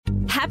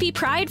Happy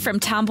Pride from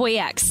Tomboy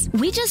X.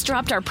 We just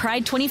dropped our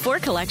Pride 24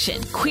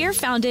 collection. Queer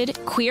founded,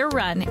 queer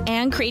run,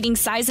 and creating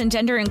size and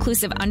gender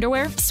inclusive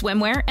underwear,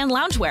 swimwear, and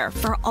loungewear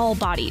for all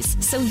bodies,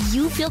 so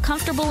you feel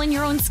comfortable in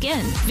your own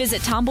skin.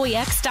 Visit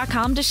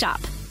tomboyx.com to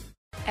shop.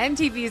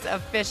 MTV's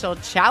official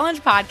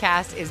Challenge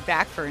podcast is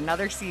back for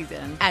another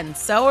season. And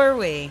so are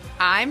we.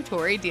 I'm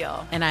Tori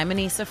Deal. And I'm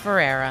Anissa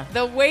Ferreira.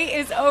 The wait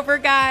is over,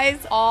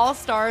 guys. All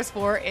Stars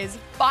 4 is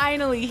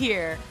finally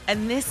here.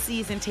 And this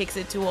season takes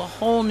it to a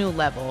whole new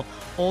level.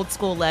 Old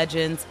school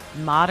legends,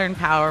 modern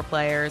power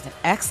players, and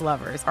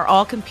ex-lovers are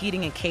all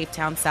competing in Cape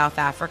Town, South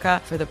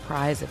Africa for the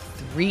prize of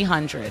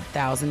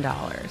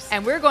 $300,000.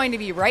 And we're going to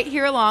be right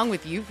here along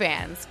with you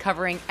fans,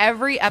 covering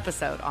every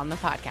episode on the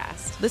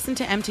podcast. Listen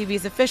to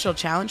MTV's official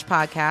Challenge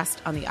podcast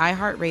on the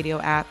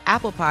iHeartRadio app,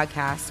 Apple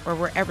Podcasts, or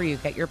wherever you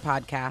get your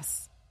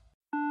podcasts.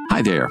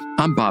 Hi there,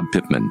 I'm Bob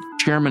Pittman,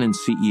 Chairman and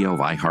CEO of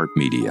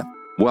iHeartMedia.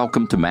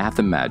 Welcome to Math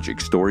and Magic,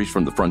 Stories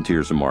from the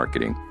Frontiers of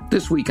Marketing.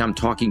 This week, I'm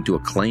talking to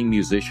acclaimed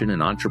musician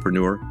and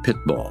entrepreneur,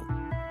 Pitbull.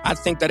 I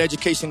think that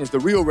education is the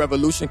real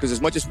revolution, because as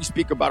much as we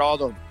speak about all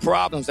the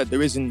problems that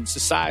there is in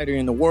society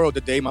and the world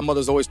today, my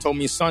mother's always told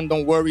me, son,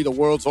 don't worry, the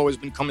world's always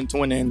been coming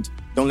to an end.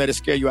 Don't let it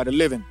scare you out of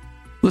living.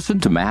 Listen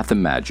to Math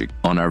and Magic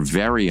on our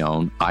very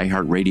own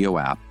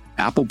iHeartRadio app,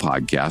 Apple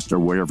Podcast, or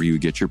wherever you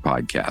get your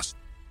podcasts.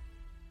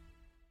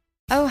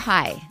 Oh,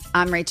 hi,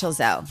 I'm Rachel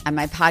Zoe, and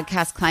my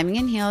podcast, Climbing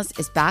in Heels,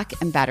 is back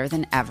and better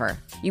than ever.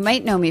 You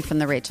might know me from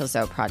the Rachel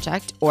Zoe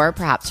Project, or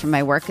perhaps from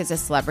my work as a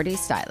celebrity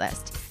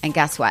stylist. And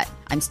guess what?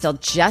 I'm still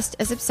just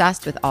as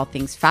obsessed with all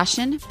things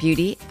fashion,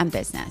 beauty, and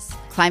business.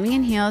 Climbing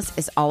in Heels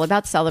is all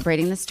about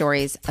celebrating the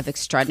stories of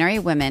extraordinary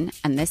women,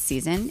 and this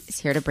season is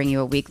here to bring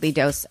you a weekly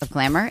dose of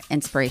glamour,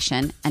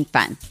 inspiration, and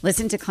fun.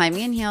 Listen to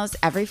Climbing in Heels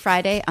every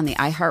Friday on the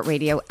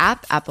iHeartRadio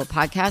app, Apple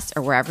Podcasts,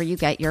 or wherever you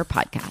get your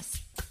podcasts.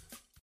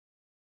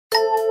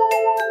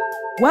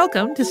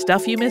 Welcome to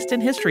Stuff You Missed in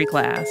History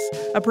Class,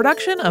 a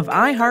production of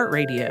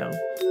iHeartRadio.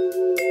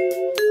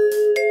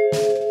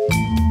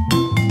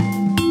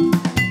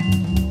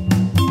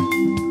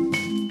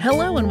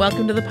 Hello and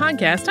welcome to the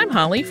podcast. I'm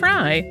Holly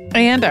Fry.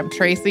 And I'm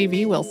Tracy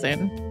V.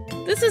 Wilson.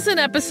 This is an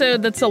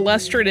episode that's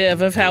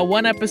illustrative of how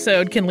one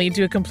episode can lead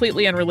to a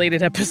completely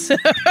unrelated episode.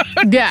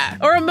 Yeah.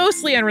 Or a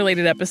mostly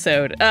unrelated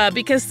episode.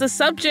 Because the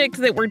subject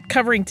that we're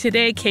covering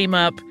today came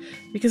up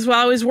because while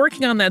I was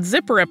working on that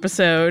Zipper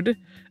episode,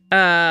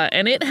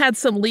 and it had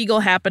some legal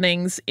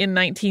happenings in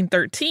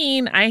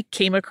 1913, I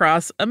came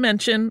across a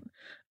mention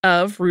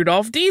of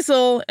Rudolf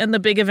Diesel and the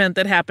big event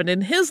that happened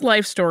in his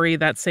life story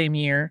that same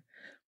year.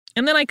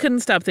 And then I couldn't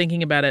stop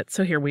thinking about it,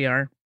 so here we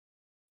are.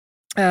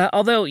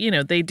 Although, you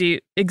know, they do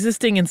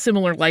existing in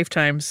similar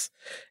lifetimes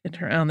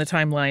on the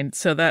timeline,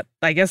 so that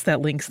I guess that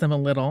links them a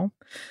little.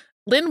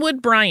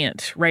 Linwood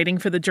Bryant, writing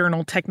for the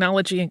journal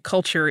Technology and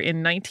Culture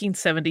in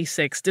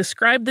 1976,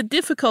 described the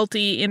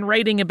difficulty in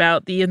writing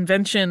about the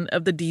invention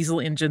of the diesel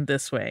engine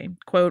this way.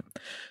 Quote,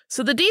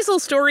 "So the diesel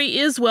story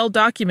is well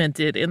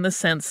documented in the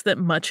sense that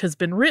much has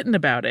been written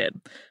about it,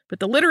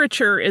 but the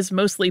literature is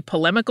mostly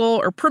polemical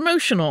or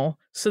promotional,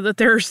 so that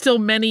there are still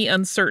many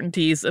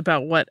uncertainties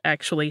about what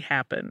actually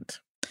happened."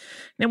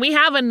 Now, we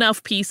have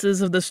enough pieces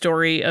of the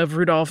story of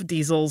Rudolf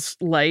Diesel's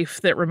life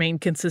that remain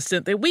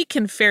consistent that we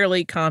can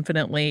fairly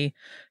confidently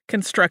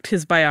construct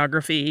his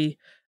biography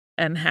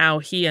and how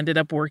he ended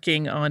up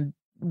working on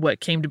what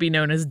came to be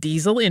known as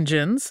diesel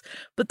engines.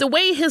 But the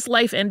way his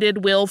life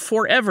ended will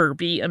forever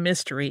be a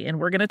mystery, and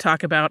we're going to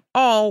talk about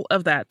all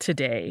of that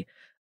today.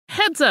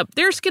 Heads up,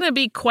 there's going to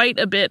be quite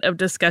a bit of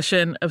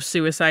discussion of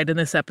suicide in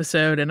this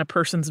episode and a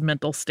person's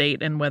mental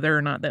state and whether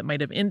or not that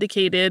might have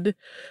indicated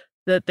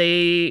that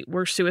they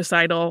were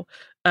suicidal.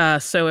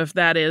 So if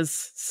that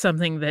is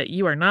something that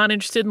you are not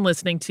interested in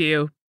listening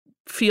to,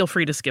 feel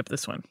free to skip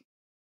this one.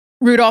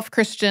 Rudolf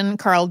Christian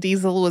Karl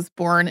Diesel was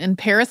born in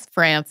Paris,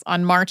 France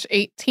on March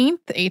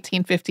 18th,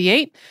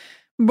 1858,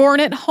 born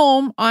at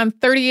home on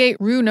 38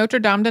 Rue Notre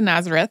Dame de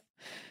Nazareth.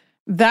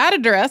 That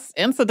address,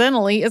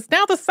 incidentally, is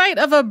now the site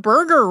of a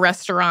burger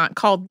restaurant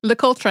called Le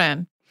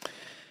Coltrane.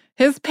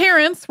 His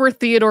parents were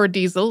Theodore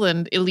Diesel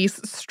and Elise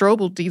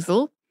Strobel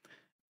Diesel.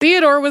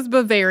 Theodore was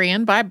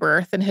Bavarian by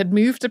birth and had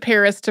moved to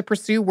Paris to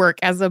pursue work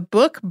as a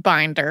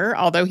bookbinder,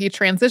 although he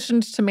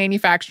transitioned to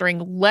manufacturing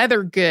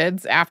leather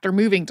goods after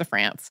moving to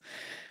France.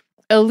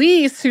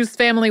 Elise, whose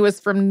family was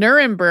from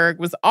Nuremberg,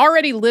 was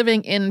already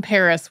living in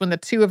Paris when the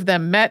two of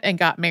them met and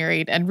got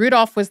married, and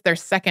Rudolf was their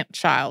second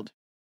child.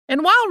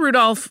 And while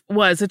Rudolf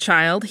was a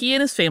child, he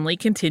and his family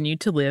continued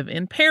to live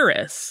in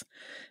Paris.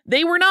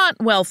 They were not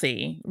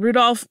wealthy.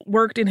 Rudolf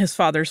worked in his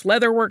father's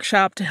leather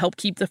workshop to help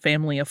keep the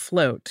family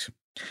afloat.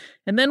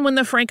 And then when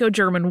the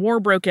Franco-German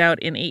War broke out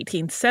in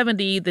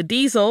 1870, the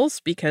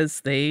Diesels, because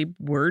they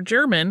were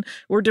German,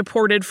 were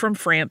deported from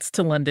France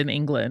to London,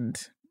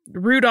 England.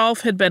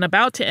 Rudolf had been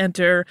about to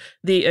enter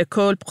the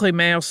École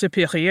Primaire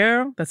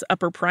Supérieure, that's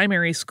upper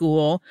primary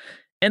school,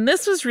 and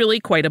this was really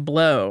quite a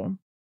blow.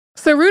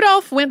 So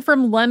Rudolf went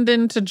from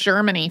London to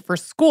Germany for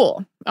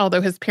school,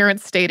 although his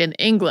parents stayed in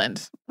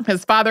England.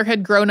 His father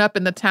had grown up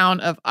in the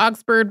town of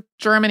Augsburg,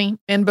 Germany,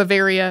 in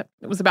Bavaria.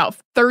 It was about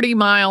 30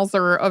 miles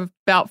or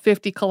about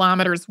 50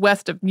 kilometers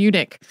west of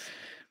Munich.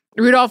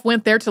 Rudolf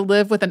went there to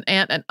live with an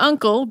aunt and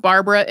uncle,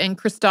 Barbara and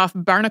Christoph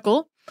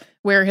Barnacle,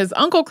 where his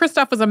uncle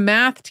Christoph was a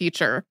math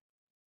teacher.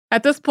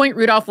 At this point,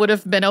 Rudolf would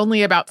have been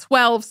only about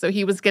 12, so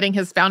he was getting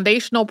his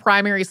foundational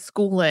primary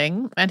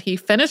schooling, and he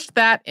finished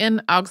that in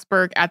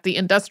Augsburg at the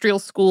Industrial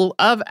School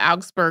of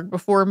Augsburg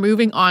before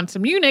moving on to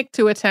Munich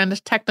to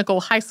attend technical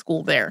high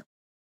school there.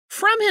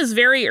 From his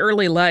very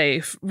early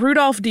life,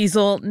 Rudolf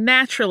Diesel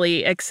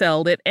naturally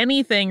excelled at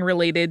anything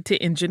related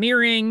to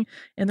engineering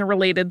and the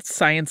related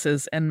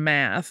sciences and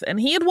math, and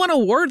he had won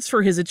awards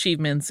for his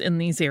achievements in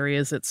these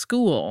areas at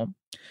school.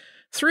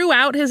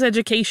 Throughout his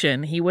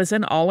education, he was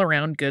an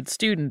all-around good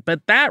student,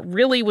 but that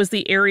really was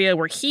the area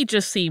where he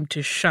just seemed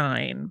to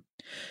shine.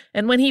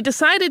 And when he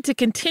decided to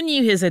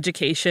continue his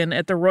education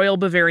at the Royal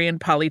Bavarian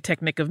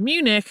Polytechnic of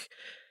Munich,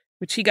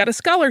 which he got a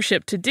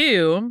scholarship to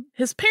do,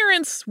 his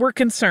parents were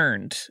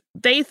concerned.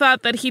 They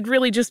thought that he'd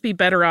really just be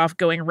better off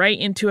going right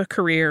into a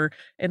career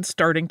and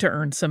starting to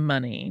earn some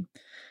money.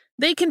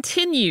 They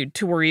continued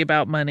to worry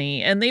about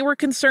money, and they were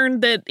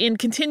concerned that in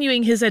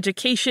continuing his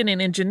education in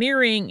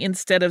engineering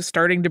instead of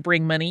starting to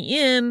bring money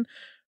in,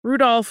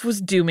 Rudolf was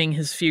dooming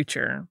his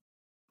future.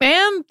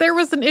 And there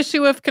was an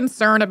issue of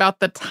concern about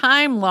the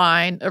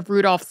timeline of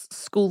Rudolf's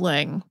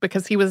schooling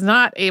because he was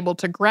not able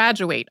to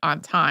graduate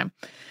on time.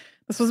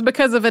 This was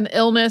because of an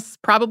illness,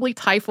 probably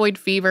typhoid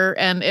fever,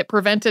 and it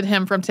prevented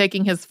him from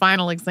taking his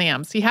final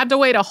exams. He had to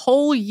wait a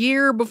whole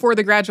year before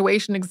the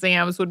graduation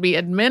exams would be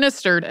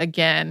administered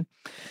again.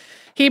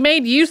 He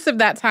made use of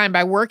that time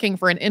by working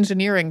for an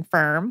engineering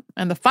firm,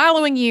 and the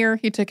following year,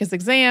 he took his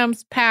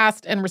exams,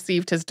 passed, and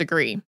received his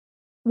degree.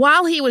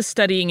 While he was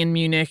studying in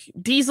Munich,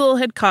 Diesel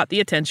had caught the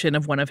attention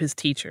of one of his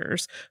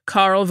teachers,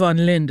 Carl von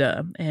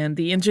Linde, and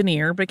the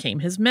engineer became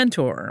his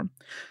mentor.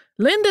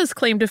 Linde's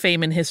claim to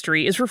fame in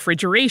history is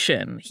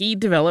refrigeration. He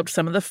developed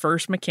some of the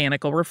first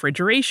mechanical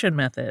refrigeration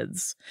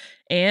methods.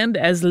 And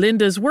as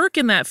Linde's work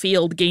in that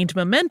field gained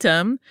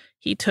momentum,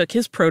 he took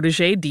his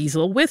protege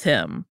Diesel with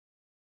him.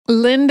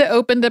 Linde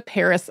opened a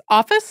Paris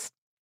office,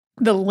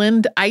 the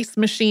Linde Ice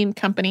Machine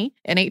Company,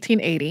 in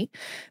 1880.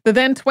 The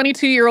then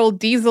 22-year-old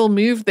Diesel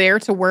moved there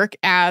to work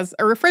as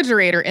a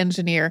refrigerator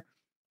engineer.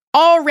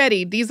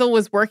 Already, Diesel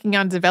was working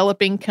on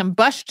developing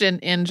combustion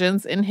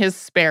engines in his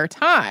spare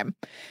time.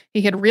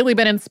 He had really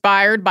been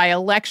inspired by a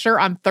lecture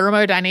on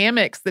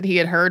thermodynamics that he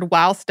had heard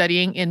while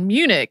studying in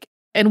Munich,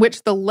 in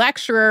which the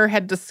lecturer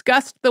had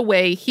discussed the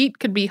way heat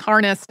could be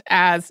harnessed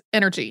as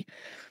energy.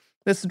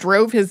 This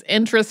drove his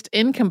interest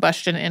in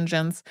combustion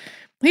engines.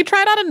 He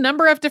tried out a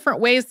number of different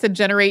ways to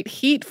generate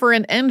heat for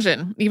an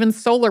engine, even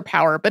solar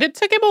power, but it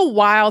took him a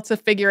while to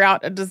figure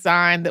out a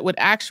design that would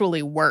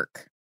actually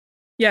work.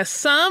 Yes,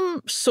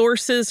 some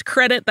sources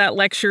credit that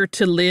lecture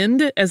to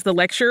Linde as the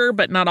lecturer,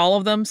 but not all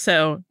of them,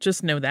 so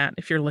just know that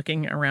if you're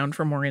looking around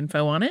for more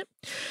info on it.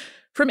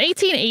 From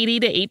 1880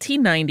 to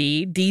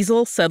 1890,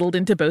 Diesel settled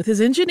into both his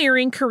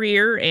engineering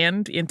career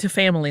and into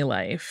family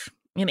life.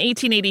 In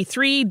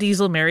 1883,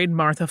 Diesel married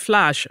Martha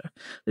Flasche.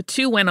 The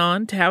two went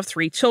on to have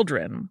 3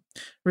 children.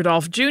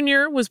 Rudolf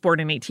Jr. was born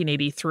in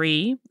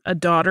 1883, a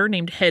daughter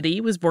named Hetty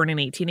was born in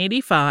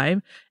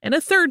 1885, and a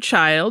third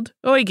child,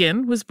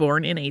 Eugen, was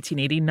born in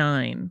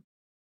 1889.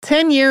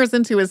 10 years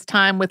into his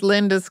time with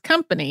Linde's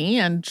company,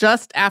 and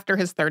just after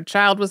his third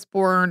child was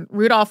born,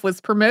 Rudolf was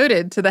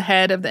promoted to the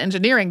head of the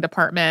engineering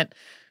department.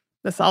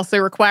 This also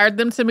required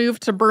them to move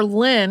to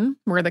Berlin,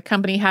 where the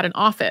company had an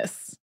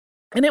office.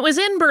 And it was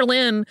in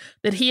Berlin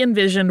that he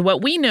envisioned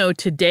what we know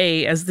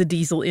today as the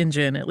diesel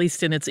engine, at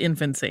least in its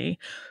infancy.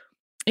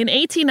 In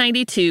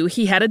 1892,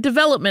 he had a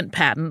development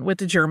patent with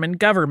the German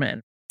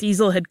government.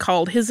 Diesel had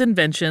called his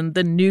invention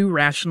the New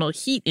Rational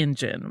Heat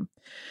Engine.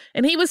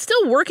 And he was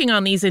still working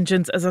on these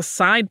engines as a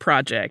side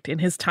project in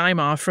his time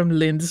off from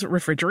Linde's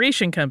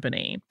refrigeration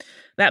company.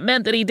 That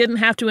meant that he didn't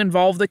have to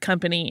involve the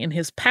company in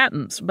his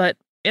patents, but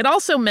it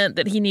also meant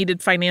that he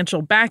needed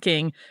financial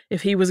backing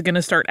if he was going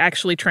to start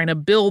actually trying to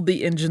build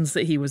the engines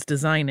that he was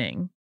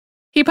designing.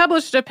 He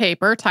published a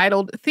paper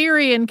titled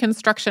Theory and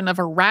Construction of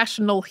a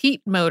Rational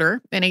Heat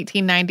Motor in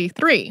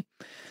 1893.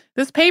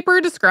 This paper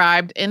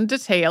described in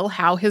detail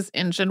how his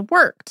engine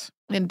worked.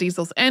 In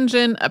Diesel's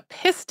engine, a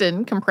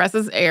piston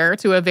compresses air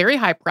to a very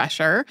high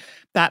pressure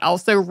that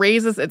also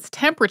raises its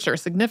temperature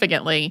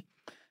significantly.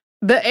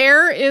 The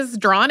air is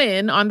drawn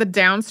in on the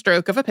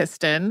downstroke of a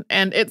piston,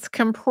 and it's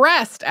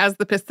compressed as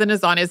the piston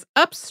is on its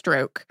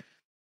upstroke.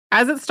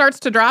 As it starts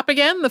to drop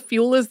again, the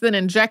fuel is then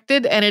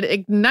injected, and it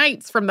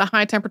ignites from the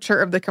high temperature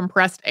of the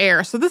compressed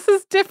air. So this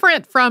is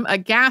different from a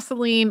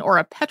gasoline or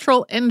a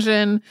petrol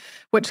engine,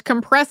 which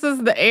compresses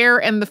the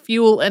air and the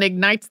fuel and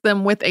ignites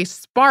them with a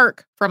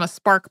spark from a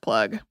spark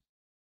plug.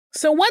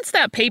 So once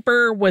that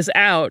paper was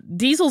out,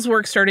 Diesel's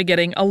work started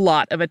getting a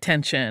lot of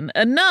attention,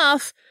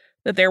 enough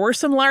that there were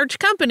some large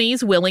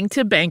companies willing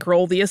to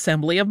bankroll the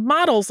assembly of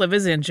models of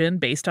his engine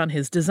based on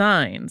his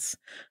designs.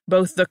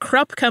 Both the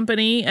Krupp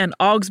Company and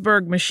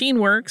Augsburg Machine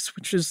Works,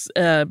 which is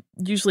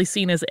usually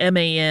seen as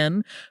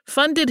MAN,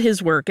 funded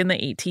his work in the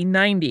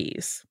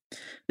 1890s.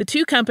 The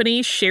two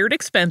companies shared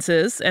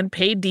expenses and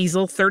paid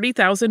Diesel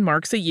 30,000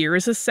 marks a year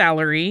as a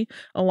salary,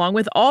 along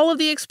with all of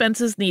the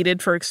expenses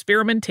needed for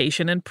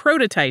experimentation and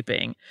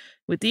prototyping,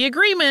 with the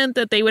agreement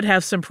that they would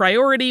have some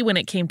priority when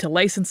it came to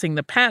licensing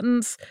the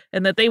patents,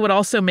 and that they would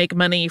also make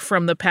money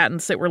from the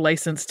patents that were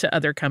licensed to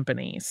other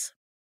companies.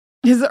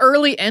 His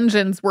early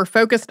engines were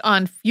focused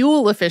on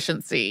fuel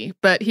efficiency,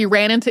 but he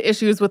ran into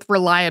issues with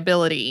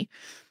reliability.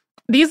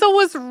 Diesel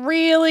was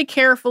really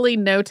carefully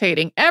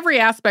notating every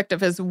aspect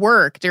of his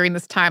work during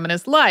this time in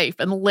his life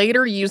and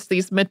later used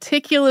these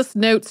meticulous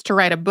notes to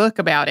write a book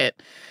about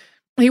it.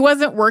 He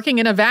wasn't working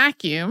in a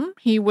vacuum.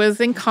 He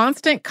was in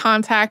constant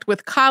contact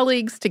with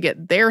colleagues to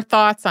get their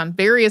thoughts on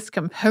various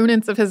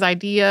components of his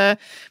idea,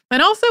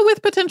 and also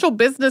with potential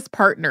business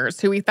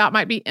partners who he thought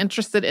might be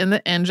interested in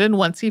the engine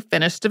once he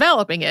finished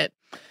developing it.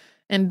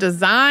 In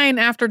design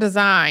after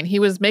design, he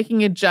was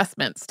making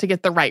adjustments to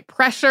get the right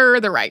pressure,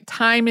 the right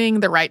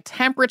timing, the right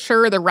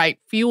temperature, the right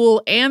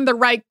fuel, and the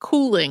right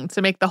cooling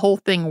to make the whole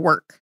thing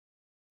work.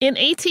 In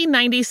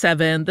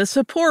 1897, the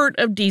support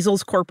of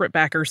Diesel's corporate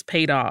backers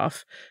paid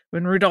off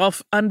when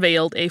Rudolph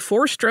unveiled a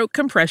 4-stroke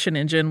compression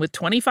engine with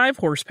 25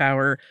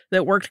 horsepower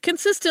that worked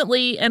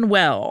consistently and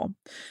well.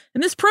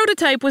 And this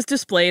prototype was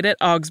displayed at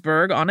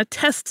Augsburg on a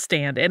test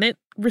stand, and it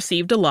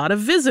received a lot of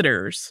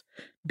visitors.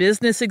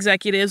 Business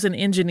executives and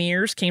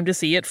engineers came to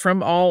see it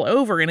from all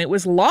over, and it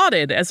was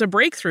lauded as a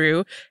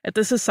breakthrough at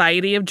the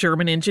Society of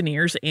German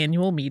Engineers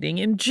annual meeting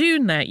in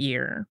June that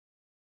year.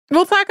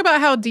 We'll talk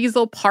about how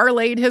Diesel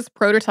parlayed his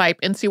prototype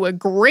into a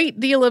great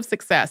deal of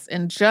success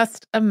in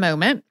just a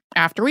moment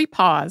after we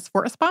pause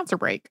for a sponsor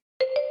break.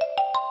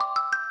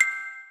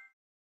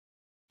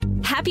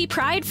 Happy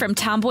Pride from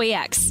Tomboy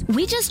X.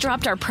 We just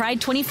dropped our Pride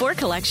 24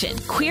 collection.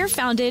 Queer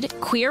founded,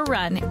 queer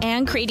run,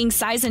 and creating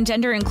size and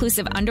gender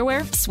inclusive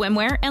underwear,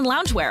 swimwear, and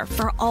loungewear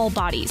for all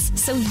bodies,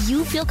 so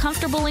you feel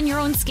comfortable in your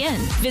own skin.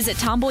 Visit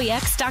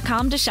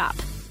tomboyx.com to shop.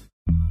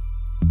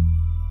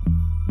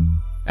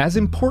 As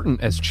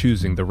important as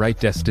choosing the right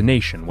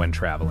destination when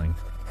traveling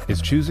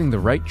is choosing the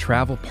right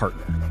travel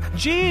partner.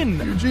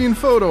 Eugene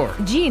Fodor.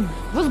 Gene,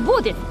 was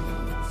будет.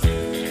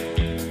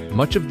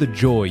 Much of the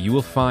joy you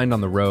will find on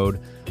the road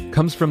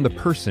comes from the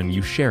person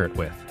you share it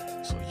with.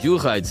 So you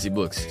write the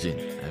books, Gene,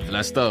 and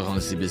Vlastar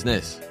runs the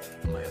business.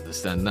 I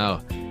understand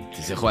now. It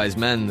is a wise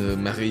man who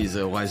marries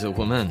a wiser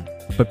woman.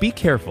 But be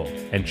careful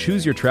and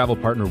choose your travel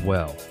partner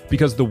well,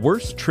 because the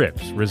worst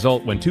trips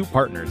result when two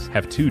partners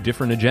have two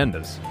different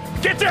agendas.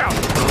 Get down!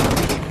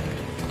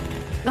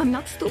 I'm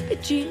not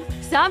stupid, Gene.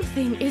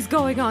 Something is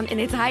going on,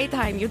 and it's high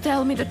time you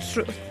tell me the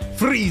truth.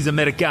 Freeze,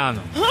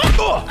 Americano!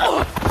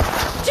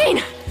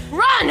 Gene,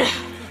 run!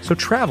 So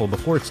travel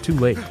before it's too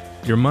late.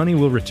 Your money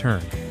will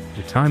return,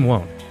 your time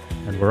won't,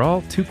 and we're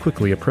all too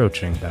quickly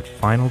approaching that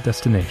final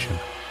destination.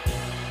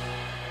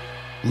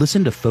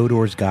 Listen to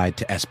Fodor's Guide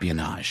to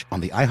Espionage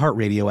on the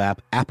iHeartRadio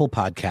app, Apple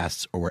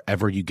Podcasts, or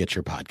wherever you get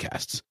your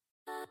podcasts.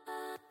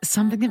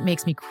 Something that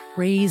makes me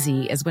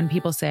crazy is when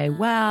people say,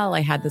 well,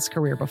 I had this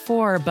career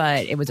before,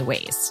 but it was a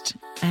waste.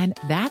 And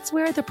that's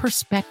where the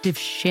perspective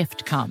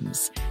shift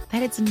comes,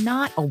 that it's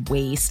not a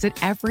waste, that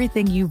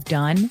everything you've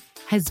done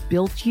has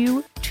built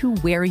you to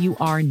where you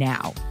are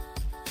now.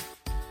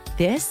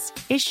 This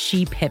is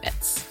She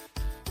Pivots,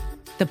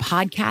 the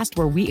podcast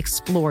where we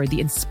explore the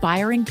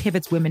inspiring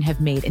pivots women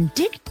have made and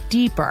dig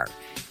deeper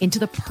into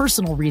the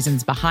personal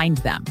reasons behind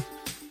them.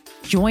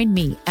 Join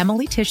me,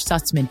 Emily Tish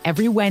Sussman,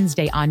 every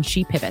Wednesday on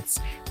She Pivots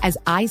as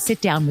I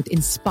sit down with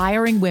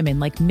inspiring women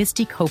like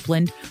Misty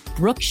Copeland,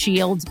 Brooke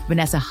Shields,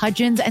 Vanessa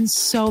Hudgens, and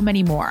so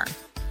many more.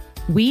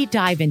 We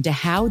dive into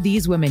how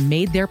these women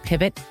made their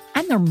pivot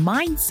and their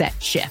mindset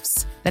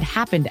shifts that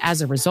happened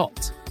as a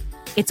result.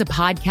 It's a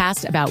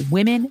podcast about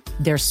women,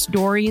 their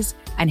stories,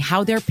 and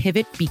how their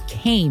pivot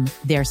became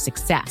their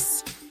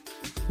success.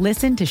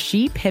 Listen to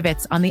She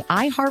Pivots on the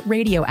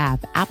iHeartRadio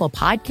app, Apple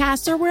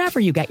Podcasts, or wherever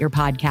you get your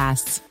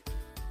podcasts.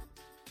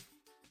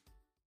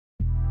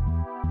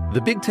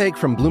 The Big Take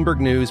from Bloomberg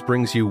News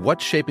brings you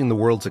what's shaping the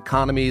world's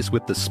economies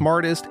with the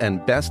smartest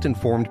and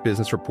best-informed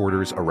business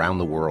reporters around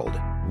the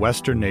world.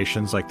 Western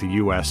nations like the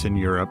U.S. and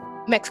Europe.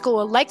 Mexico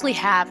will likely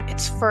have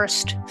its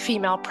first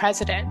female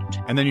president.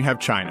 And then you have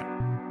China.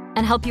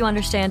 And help you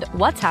understand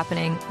what's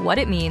happening, what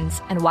it means,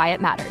 and why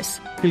it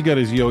matters. He'll get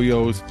his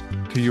yo-yos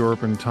to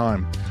Europe in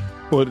time.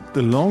 But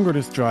the longer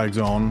this drags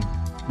on,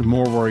 the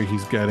more worry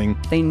he's getting.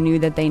 They knew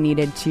that they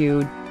needed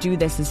to do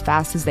this as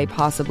fast as they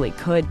possibly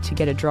could to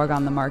get a drug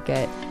on the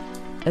market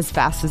as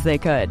fast as they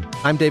could.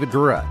 I'm David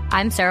Gura.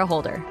 I'm Sarah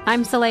Holder.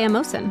 I'm Saleha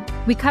Mohsen.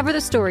 We cover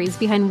the stories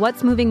behind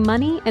what's moving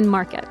money and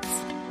markets.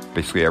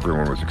 Basically,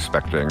 everyone was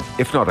expecting,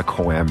 if not a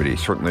calamity,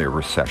 certainly a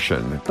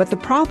recession. But the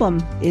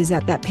problem is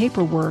that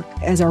paperwork,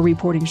 as our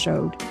reporting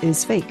showed,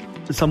 is fake.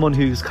 As someone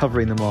who's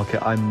covering the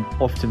market, I'm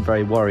often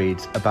very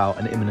worried about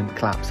an imminent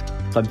collapse.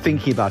 So I'm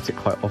thinking about it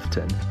quite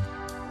often.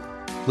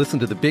 Listen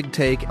to The Big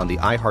Take on the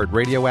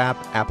iHeartRadio app,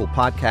 Apple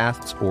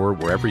Podcasts, or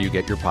wherever you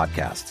get your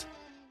podcasts.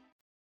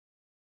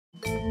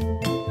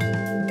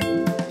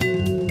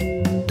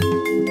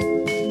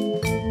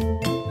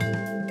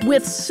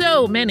 With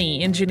so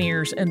many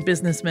engineers and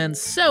businessmen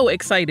so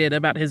excited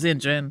about his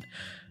engine,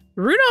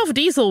 Rudolf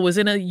Diesel was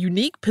in a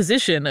unique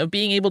position of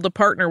being able to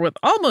partner with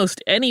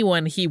almost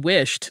anyone he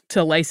wished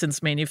to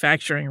license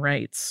manufacturing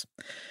rights.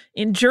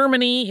 In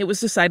Germany, it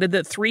was decided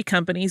that 3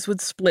 companies would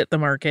split the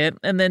market,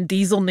 and then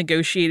Diesel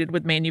negotiated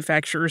with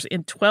manufacturers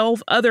in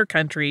 12 other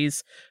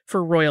countries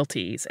for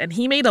royalties. And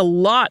he made a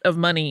lot of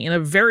money in a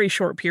very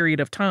short period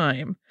of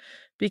time,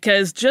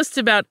 because just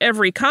about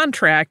every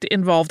contract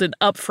involved an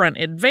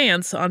upfront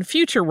advance on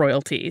future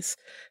royalties.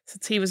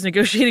 Since he was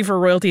negotiating for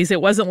royalties,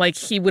 it wasn't like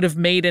he would have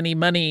made any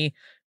money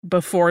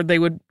before they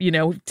would,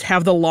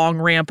 have the long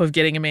ramp of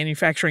getting a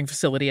manufacturing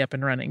facility up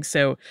and running.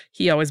 So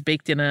he always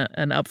baked in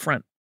an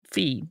upfront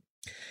fee.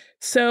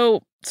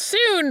 So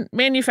soon,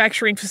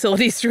 manufacturing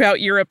facilities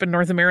throughout Europe and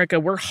North America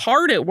were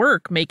hard at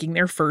work making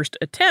their first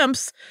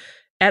attempts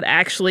at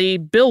actually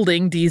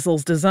building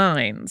Diesel's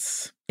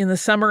designs. In the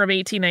summer of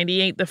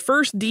 1898, the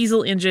first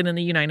diesel engine in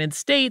the United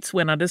States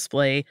went on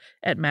display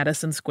at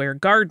Madison Square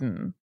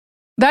Garden.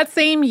 That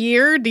same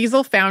year,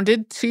 Diesel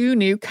founded 2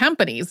 new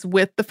companies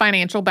with the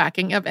financial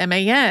backing of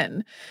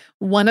MAN.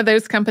 One of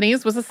those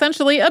companies was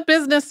essentially a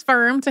business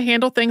firm to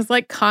handle things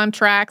like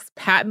contracts,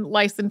 patent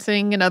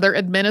licensing, and other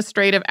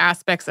administrative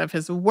aspects of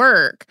his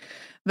work.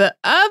 The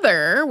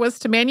other was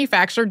to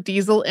manufacture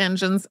diesel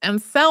engines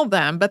and sell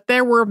them, but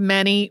there were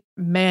many,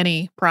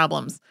 many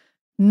problems.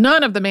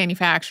 None of the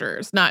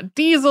manufacturers, not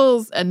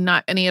Diesel's and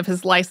not any of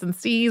his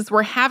licensees,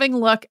 were having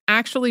luck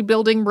actually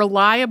building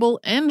reliable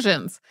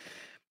engines.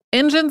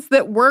 Engines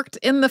that worked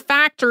in the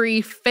factory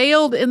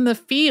failed in the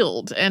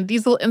field, and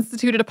Diesel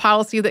instituted a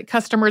policy that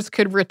customers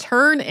could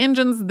return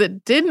engines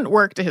that didn't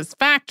work to his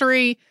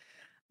factory.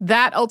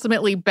 That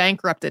ultimately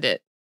bankrupted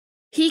it.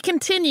 He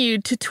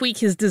continued to tweak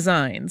his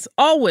designs,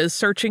 always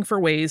searching for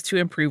ways to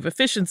improve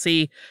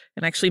efficiency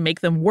and actually make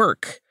them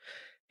work.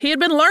 He had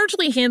been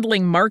largely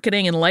handling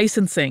marketing and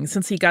licensing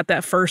since he got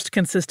that first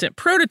consistent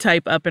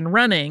prototype up and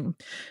running.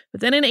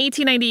 But then in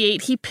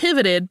 1898, he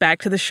pivoted back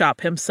to the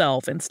shop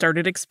himself and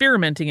started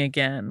experimenting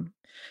again.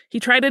 He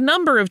tried a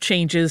number of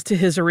changes to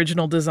his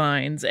original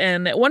designs,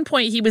 and at one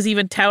point he was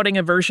even touting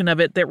a version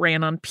of it that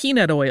ran on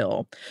peanut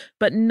oil.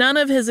 But none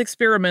of his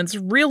experiments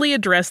really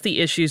addressed the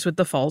issues with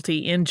the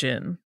faulty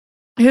engine.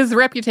 His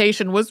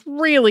reputation was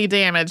really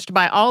damaged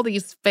by all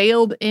these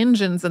failed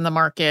engines in the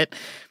market,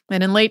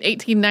 and in late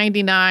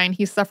 1899,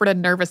 he suffered a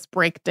nervous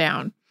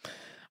breakdown.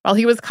 While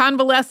he was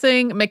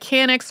convalescing,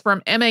 mechanics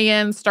from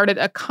MAN started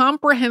a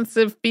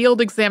comprehensive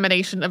field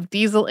examination of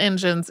diesel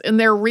engines in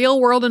their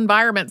real-world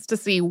environments to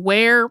see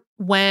where,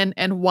 when,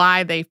 and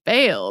why they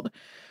failed.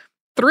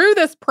 Through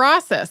this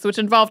process, which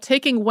involved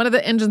taking one of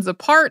the engines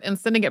apart and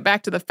sending it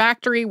back to the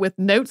factory with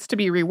notes to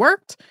be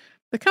reworked,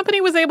 the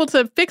company was able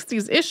to fix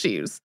these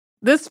issues.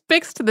 This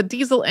fixed the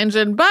diesel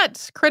engine,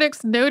 but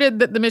critics noted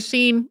that the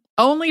machine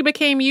only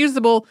became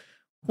usable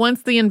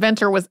once the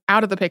inventor was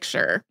out of the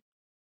picture.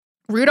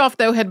 Rudolf,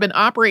 though, had been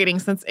operating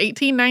since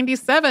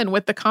 1897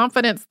 with the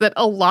confidence that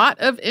a lot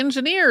of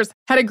engineers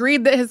had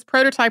agreed that his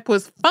prototype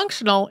was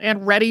functional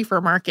and ready for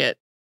market.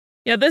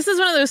 Yeah, this is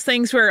one of those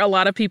things where a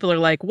lot of people are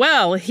like,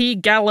 well, he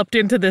galloped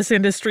into this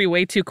industry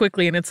way too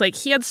quickly. And it's like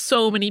he had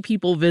so many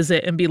people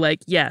visit and be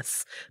like,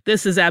 yes,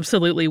 this is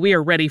absolutely, we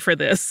are ready for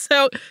this.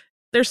 So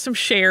there's some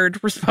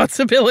shared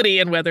responsibility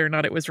in whether or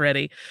not it was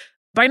ready.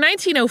 By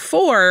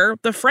 1904,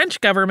 the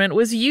French government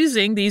was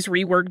using these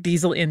reworked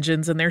diesel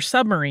engines in their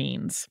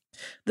submarines.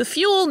 The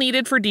fuel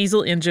needed for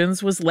diesel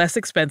engines was less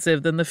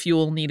expensive than the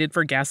fuel needed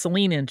for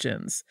gasoline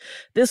engines.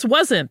 This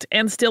wasn't,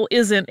 and still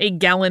isn't, a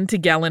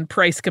gallon-to-gallon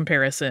price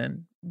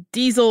comparison.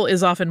 Diesel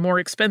is often more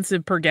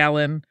expensive per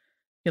gallon.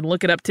 You can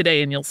look it up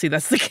today and you'll see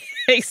that's the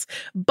case.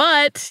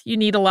 But you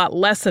need a lot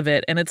less of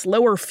it, and its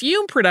lower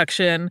fume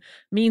production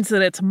means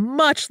that it's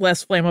much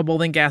less flammable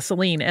than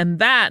gasoline, and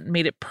that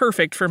made it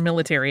perfect for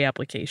military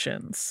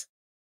applications.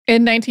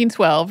 In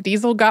 1912,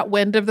 Diesel got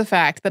wind of the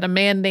fact that a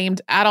man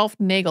named Adolf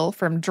Nagel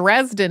from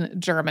Dresden,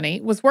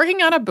 Germany, was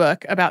working on a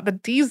book about the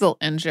diesel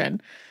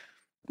engine.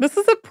 This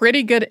is a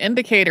pretty good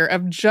indicator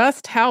of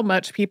just how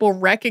much people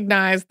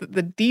recognized that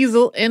the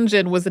diesel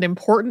engine was an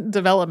important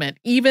development,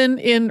 even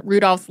in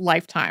Rudolf's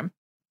lifetime.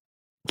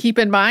 Keep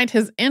in mind,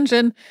 his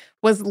engine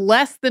was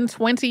less than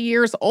 20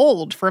 years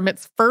old from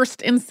its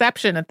first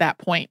inception at that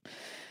point.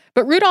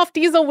 But Rudolf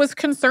Diesel was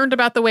concerned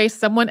about the way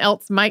someone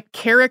else might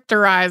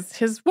characterize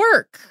his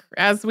work.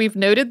 As we've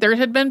noted, there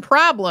had been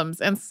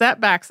problems and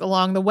setbacks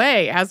along the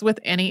way, as with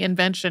any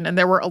invention, and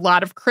there were a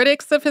lot of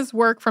critics of his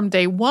work from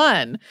day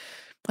one.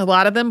 A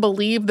lot of them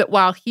believed that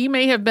while he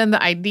may have been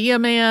the idea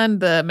man,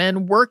 the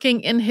men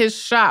working in his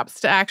shops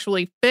to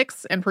actually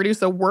fix and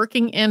produce a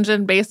working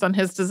engine based on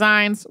his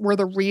designs were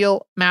the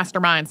real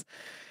masterminds.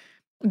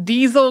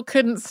 Diesel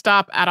couldn't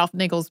stop Adolf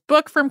Nagel's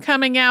book from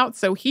coming out,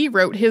 so he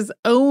wrote his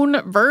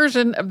own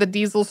version of the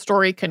Diesel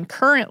story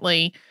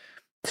concurrently.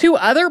 2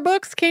 other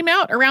books came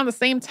out around the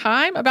same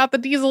time about the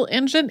diesel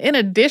engine, in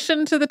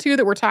addition to the 2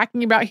 that we're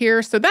talking about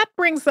here. So that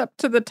brings up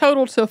to the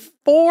total to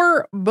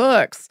 4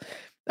 books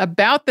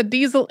about the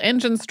diesel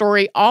engine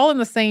story, all in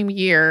the same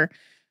year.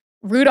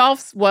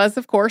 Rudolph's was,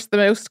 of course, the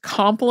most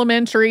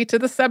complimentary to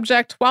the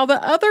subject, while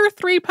the other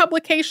 3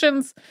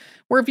 publications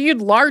were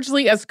viewed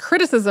largely as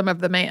criticism of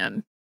the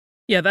man.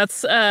 Yeah,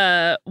 that's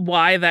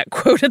why that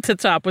quote at the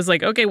top was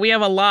like, okay, we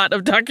have a lot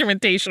of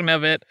documentation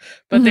of it,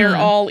 but they're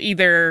all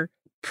either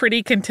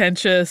pretty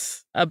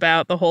contentious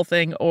about the whole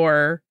thing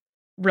or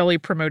really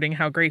promoting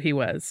how great he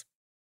was.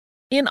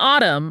 In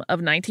autumn of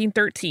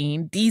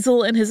 1913,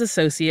 Diesel and his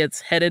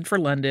associates headed for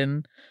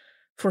London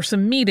for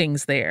some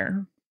meetings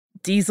there.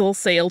 Diesel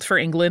sailed for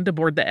England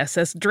aboard the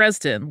SS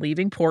Dresden,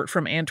 leaving port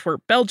from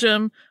Antwerp,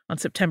 Belgium on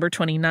September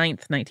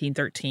 29th,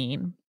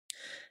 1913.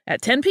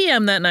 At 10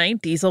 p.m. that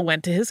night, Diesel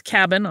went to his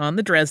cabin on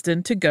the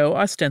Dresden to go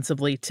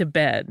ostensibly to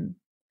bed.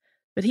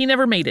 But he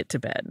never made it to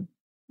bed.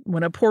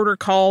 When a porter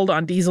called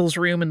on Diesel's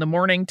room in the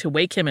morning to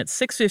wake him at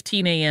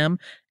 6:15 a.m.,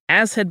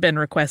 as had been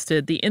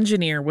requested, the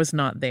engineer was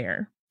not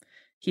there.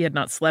 He had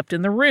not slept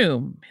in the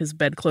room. His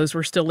bedclothes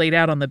were still laid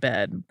out on the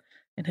bed,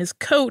 and his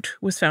coat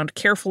was found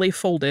carefully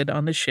folded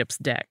on the ship's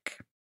deck.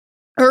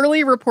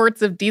 Early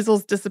reports of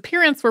Diesel's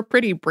disappearance were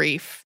pretty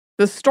brief.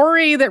 The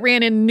story that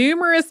ran in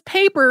numerous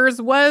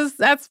papers was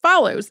as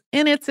follows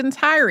in its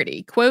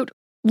entirety. Quote,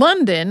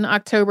 London,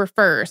 October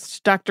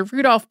 1st. Dr.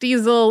 Rudolf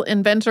Diesel,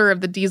 inventor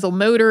of the diesel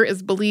motor,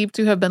 is believed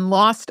to have been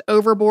lost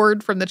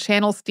overboard from the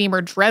Channel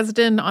steamer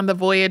Dresden on the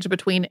voyage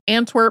between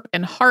Antwerp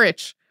and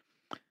Harwich.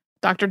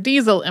 Dr.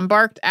 Diesel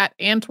embarked at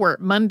Antwerp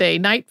Monday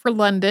night for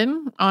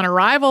London. On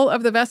arrival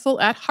of the vessel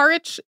at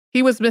Harwich,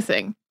 he was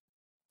missing.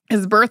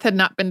 His berth had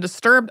not been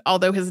disturbed,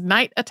 although his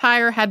night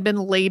attire had been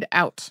laid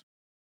out.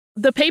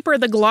 The paper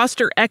The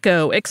Gloucester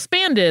Echo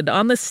expanded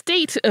on the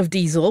state of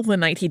Diesel the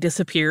night he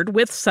disappeared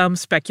with some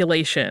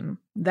speculation.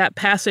 That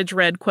passage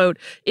read, quote,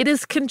 "It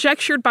is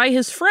conjectured by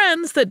his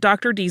friends that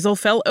Dr. Diesel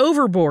fell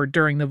overboard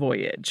during the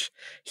voyage.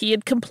 He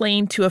had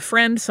complained to a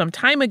friend some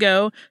time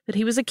ago that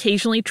he was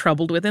occasionally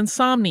troubled with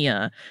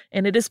insomnia,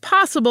 and it is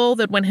possible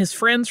that when his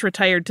friends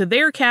retired to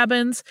their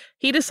cabins,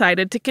 he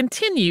decided to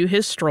continue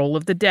his stroll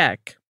of the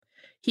deck.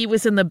 He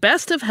was in the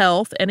best of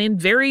health and in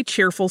very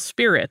cheerful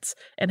spirits,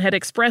 and had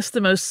expressed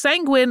the most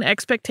sanguine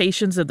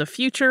expectations of the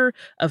future,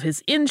 of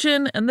his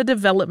engine, and the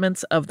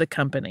developments of the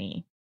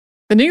company."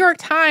 The New York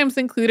Times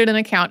included an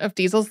account of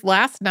Diesel's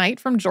last night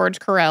from George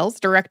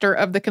Carrells, director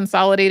of the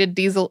Consolidated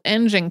Diesel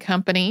Engine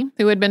Company,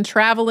 who had been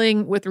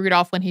traveling with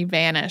Rudolph when he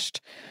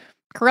vanished.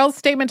 Carrells'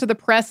 statement to the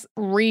press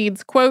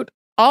reads, quote,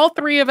 "All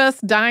 3 of us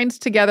dined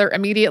together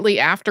immediately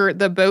after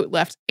the boat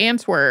left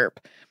Antwerp.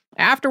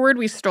 Afterward,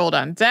 we strolled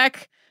on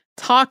deck,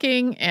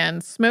 talking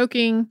and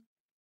smoking.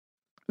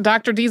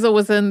 Dr. Diesel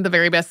was in the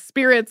very best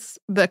spirits.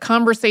 The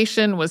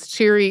conversation was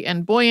cheery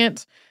and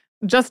buoyant.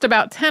 Just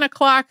about 10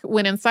 o'clock,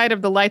 when in sight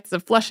of the lights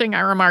of Flushing,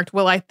 I remarked,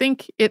 'Well, I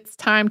think it's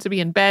time to be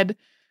in bed.'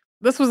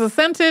 This was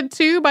assented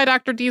to by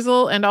Dr.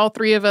 Diesel, and all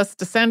 3 of us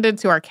descended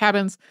to our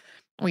cabins.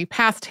 We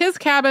passed his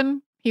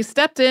cabin. He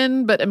stepped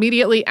in, but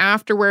immediately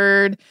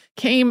afterward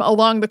came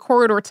along the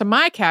corridor to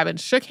my cabin,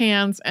 shook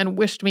hands, and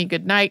wished me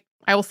good night.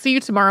 I will see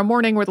you tomorrow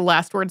morning," were the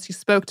last words he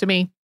spoke to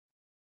me.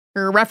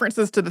 There are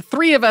references to the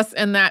 3 of us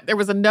in that there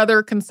was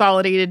another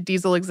Consolidated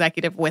Diesel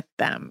executive with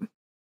them.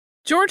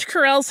 George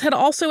Carrells had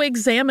also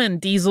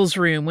examined Diesel's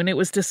room when it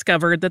was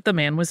discovered that the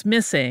man was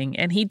missing,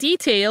 and he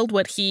detailed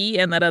what he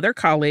and that other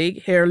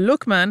colleague, Herr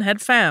Luckmann, had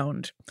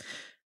found.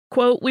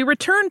 Quote, "We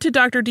returned to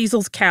Dr.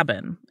 Diesel's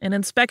cabin. An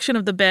inspection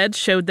of the bed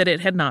showed that it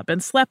had not been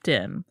slept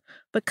in.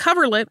 The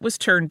coverlet was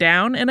turned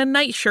down, and a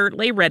nightshirt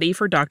lay ready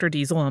for Dr.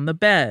 Diesel on the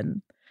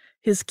bed.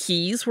 His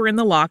keys were in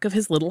the lock of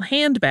his little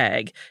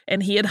handbag,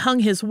 and he had hung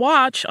his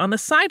watch on the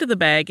side of the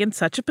bag in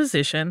such a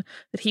position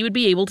that he would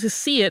be able to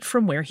see it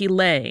from where he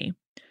lay.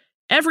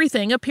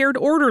 Everything appeared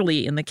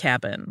orderly in the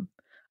cabin.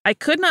 I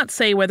could not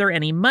say whether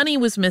any money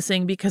was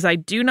missing because I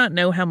do not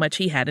know how much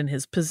he had in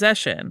his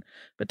possession,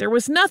 but there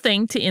was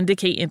nothing to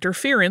indicate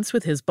interference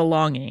with his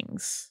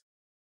belongings."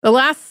 The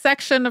last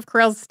section of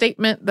Carrells'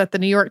 statement that the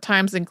New York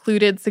Times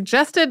included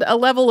suggested a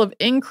level of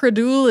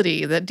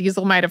incredulity that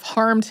Diesel might have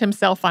harmed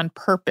himself on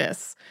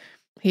purpose.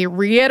 He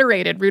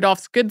reiterated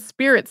Rudolph's good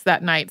spirits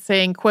that night,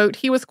 saying, quote,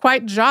 "He was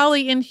quite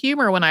jolly in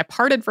humor when I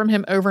parted from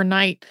him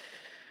overnight.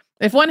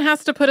 If one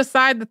has to put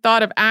aside the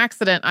thought of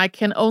accident, I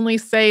can only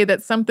say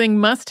that something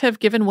must have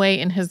given way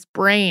in his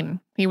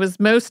brain. He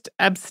was most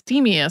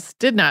abstemious,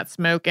 did not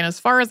smoke, and as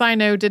far as I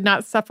know, did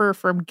not suffer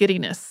from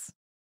giddiness."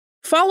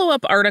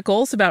 Follow-up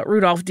articles about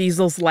Rudolf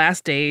Diesel's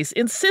last days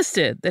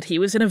insisted that he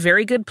was in a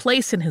very good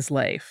place in his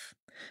life.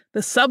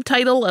 The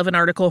subtitle of an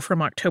article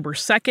from October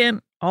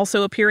 2nd,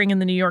 also appearing in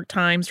the New York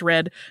Times,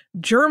 read,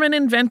 "German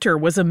inventor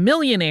was a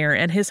millionaire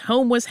and his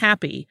home was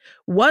happy,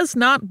 was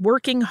not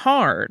working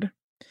hard."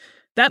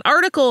 That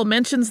article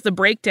mentions the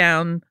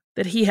breakdown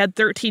that he had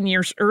 13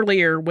 years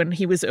earlier when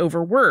he was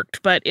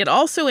overworked, but it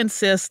also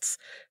insists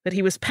that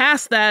he was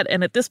past that,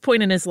 and at this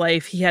point in his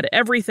life, he had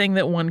everything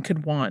that one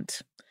could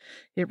want.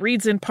 It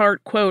reads in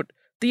part, quote,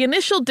 The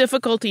initial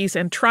difficulties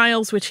and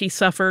trials which he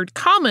suffered,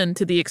 common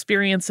to the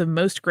experience of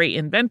most great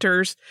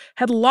inventors,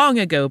 had long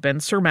ago been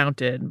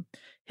surmounted.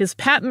 His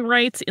patent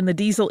rights in the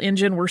diesel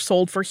engine were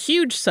sold for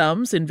huge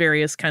sums in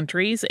various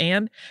countries,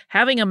 and,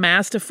 having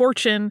amassed a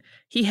fortune,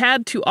 he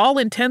had, to all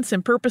intents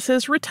and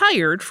purposes,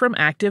 retired from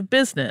active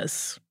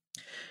business.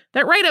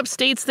 That write-up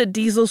states that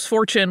Diesel's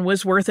fortune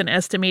was worth an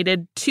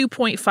estimated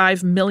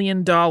 $2.5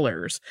 million,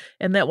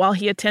 and that while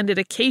he attended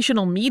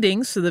occasional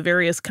meetings to the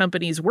various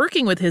companies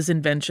working with his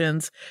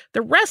inventions,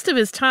 the rest of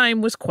his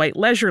time was quite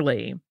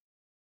leisurely.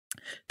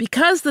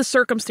 Because the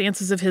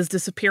circumstances of his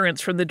disappearance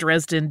from the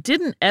Dresden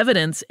didn't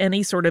evidence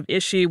any sort of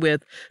issue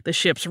with the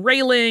ship's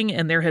railing,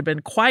 and there had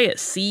been quiet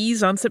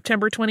seas on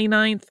September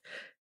 29th,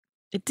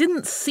 it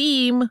didn't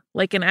seem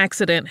like an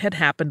accident had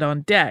happened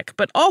on deck,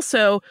 but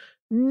also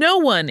no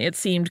one, it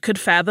seemed, could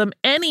fathom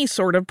any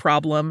sort of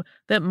problem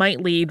that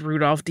might lead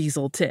Rudolf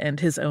Diesel to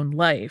end his own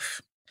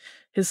life.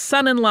 His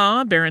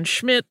son-in-law, Baron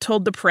Schmidt,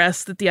 told the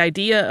press that the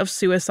idea of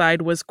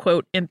suicide was,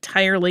 quote,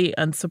 entirely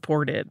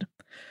unsupported.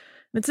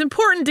 It's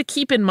important to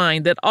keep in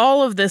mind that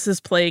all of this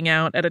is playing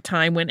out at a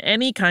time when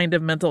any kind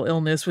of mental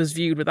illness was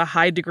viewed with a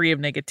high degree of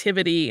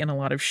negativity and a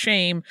lot of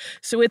shame,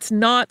 so it's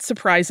not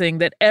surprising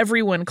that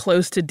everyone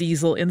close to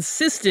Diesel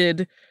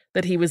insisted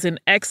that he was in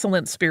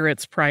excellent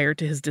spirits prior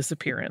to his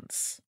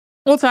disappearance.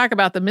 We'll talk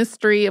about the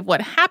mystery of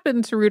what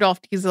happened to Rudolf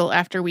Diesel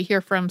after we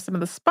hear from some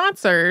of the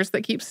sponsors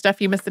that keep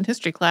Stuff You Missed in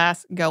History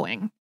Class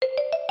going.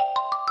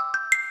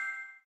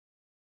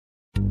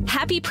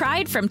 Happy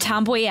Pride from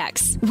Tomboy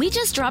X. We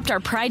just dropped our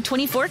Pride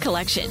 24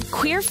 collection.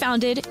 Queer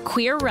founded,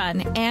 queer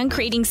run, and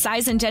creating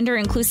size and gender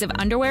inclusive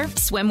underwear,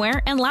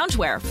 swimwear, and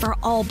loungewear for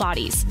all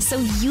bodies, so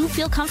you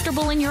feel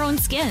comfortable in your own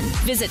skin.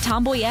 Visit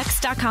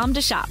tomboyx.com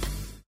to shop.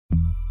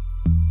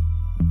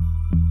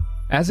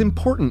 As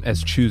important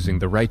as choosing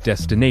the right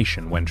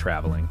destination when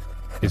traveling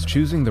is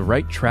choosing the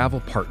right travel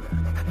partner.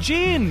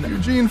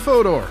 Eugene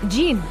Fodor.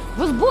 Gene,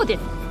 возбудит.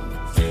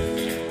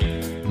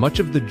 Much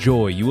of the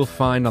joy you will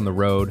find on the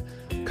road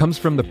comes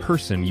from the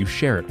person you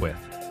share it with.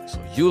 So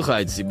you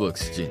write the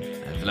books, Gene,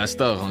 and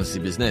Vlastar runs the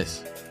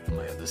business.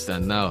 I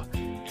understand now.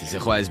 Tis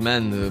a wise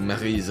man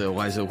marries a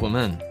wiser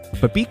woman.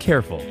 But be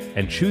careful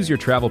and choose your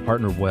travel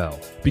partner well,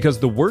 because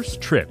the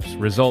worst trips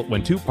result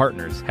when two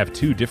partners have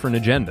two different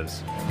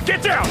agendas.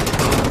 Get down!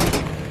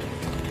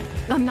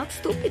 I'm not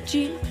stupid,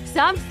 Gene.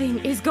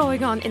 Something is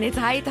going on, and it's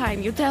high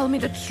time you tell me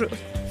the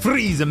truth.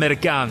 Freeze,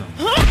 Americano.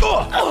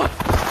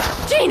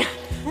 Gene,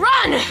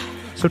 run!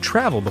 So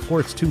travel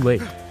before it's too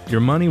late. Your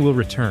money will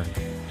return,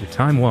 your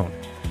time won't,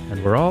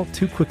 and we're all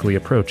too quickly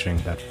approaching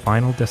that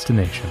final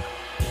destination.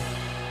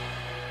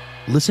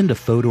 Listen to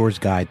Fodor's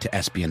Guide to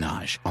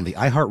Espionage on the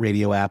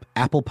iHeartRadio app,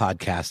 Apple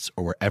Podcasts,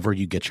 or wherever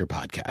you get your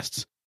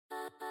podcasts.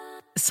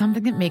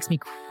 Something that makes me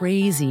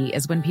crazy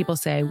is when people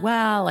say,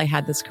 well, I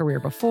had this career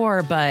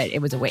before, but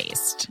it was a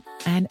waste.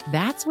 And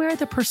that's where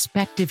the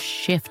perspective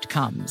shift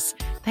comes,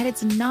 that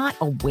it's not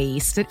a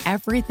waste, that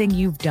everything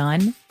you've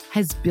done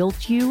has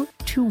built you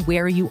to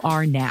where you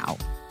are now.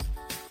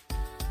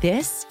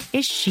 This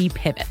is She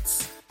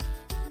Pivots,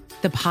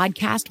 the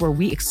podcast where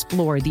we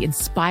explore the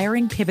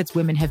inspiring pivots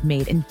women have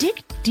made and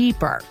dig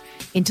deeper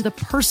into the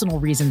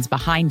personal reasons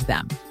behind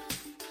them.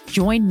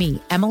 Join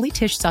me, Emily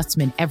Tish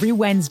Sussman, every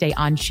Wednesday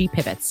on She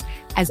Pivots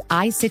as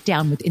I sit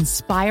down with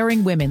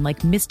inspiring women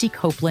like Misty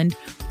Copeland,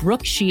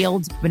 Brooke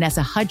Shields,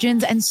 Vanessa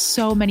Hudgens, and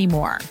so many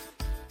more.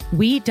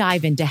 We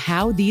dive into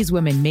how these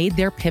women made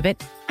their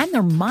pivot and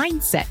their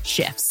mindset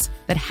shifts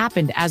that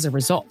happened as a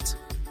result.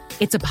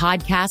 It's a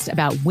podcast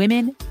about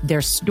women,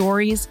 their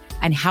stories,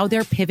 and how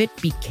their pivot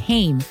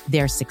became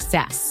their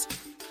success.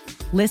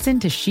 Listen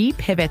to She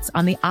Pivots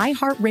on the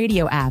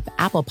iHeartRadio app,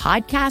 Apple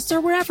Podcasts, or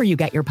wherever you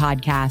get your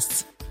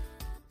podcasts.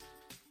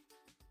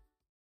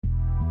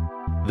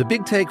 The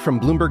Big Take from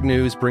Bloomberg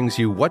News brings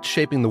you what's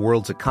shaping the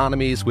world's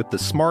economies with the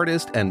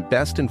smartest and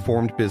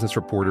best-informed business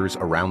reporters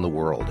around the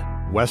world.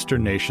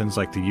 Western nations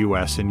like the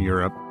U.S. and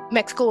Europe.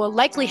 Mexico will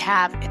likely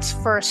have its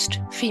first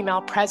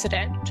female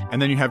president.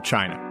 And then you have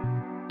China.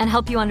 And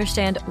help you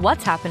understand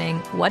what's happening,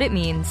 what it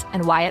means,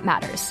 and why it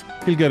matters.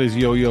 He'll get his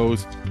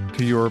yo-yos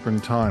to Europe in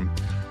time.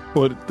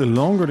 But the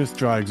longer this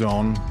drags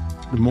on,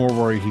 the more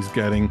worry he's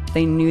getting.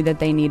 They knew that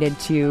they needed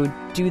to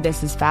do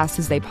this as fast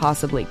as they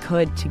possibly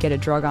could to get a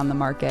drug on the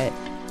market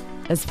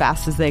as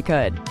fast as they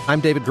could. I'm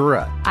David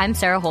Gura. I'm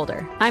Sarah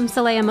Holder. I'm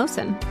Saleha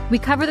Mohsen. We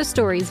cover the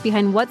stories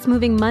behind what's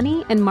moving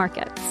money and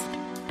markets.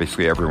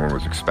 Basically, everyone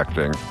was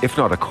expecting, if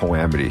not a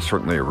calamity,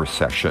 certainly a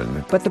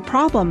recession. But the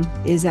problem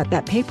is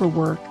that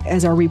paperwork,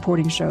 as our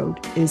reporting showed,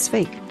 is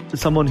fake. As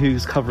someone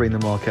who's covering the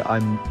market,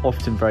 I'm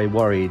often very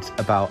worried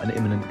about an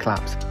imminent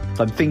collapse.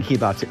 So I'm thinking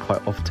about it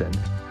quite often.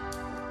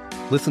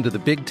 Listen to The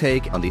Big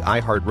Take on the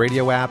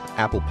iHeartRadio app,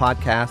 Apple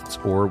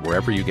Podcasts, or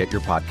wherever you get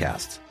your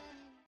podcasts.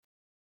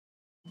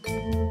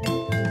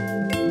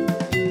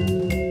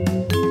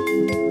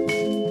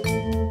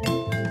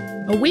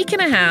 A week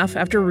and a half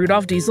after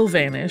Rudolf Diesel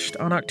vanished,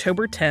 on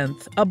October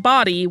 10th, a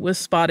body was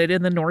spotted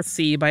in the North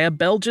Sea by a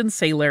Belgian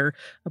sailor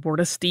aboard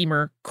a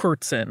steamer,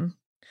 Kurtzen.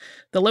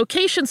 The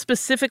location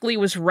specifically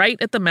was right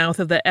at the mouth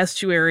of the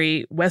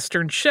estuary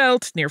Western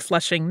Scheldt near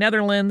Flushing,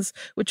 Netherlands,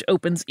 which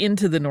opens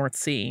into the North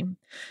Sea.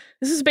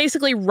 This is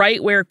basically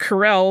right where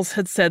Kurels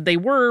had said they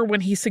were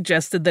when he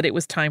suggested that it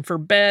was time for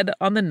bed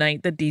on the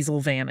night that Diesel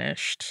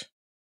vanished.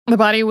 The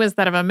body was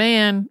that of a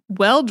man,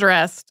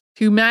 well-dressed,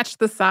 who matched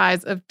the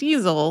size of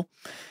Diesel.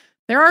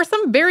 There are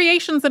some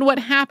variations in what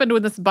happened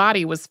when this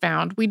body was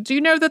found. We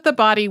do know that the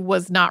body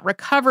was not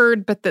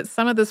recovered, but that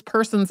some of this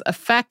person's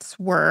effects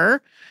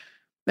were.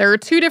 There are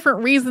two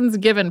different reasons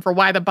given for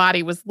why the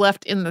body was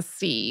left in the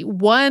sea.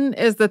 One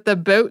is that the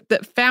boat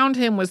that found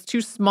him was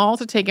too small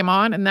to take him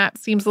on, and that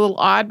seems a little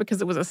odd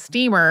because it was a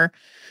steamer.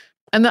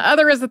 And the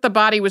other is that the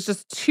body was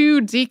just too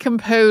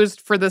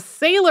decomposed for the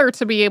sailor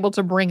to be able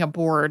to bring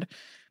aboard.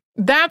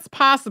 That's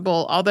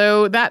possible,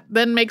 although that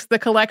then makes the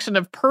collection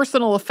of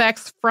personal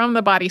effects from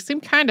the body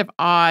seem kind of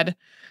odd.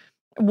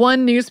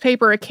 One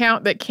newspaper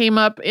account that came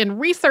up in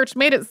research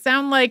made it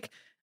sound like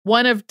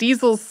one of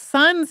Diesel's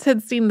sons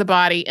had seen the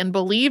body and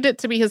believed it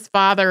to be his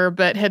father,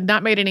 but had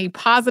not made any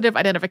positive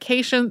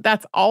identification.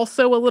 That's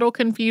also a little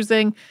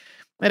confusing.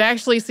 It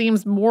actually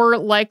seems more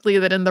likely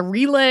that in the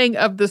relaying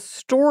of the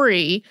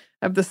story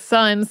of the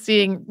son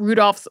seeing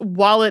Rudolph's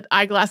wallet,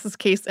 eyeglasses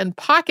case, and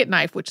pocket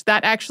knife, which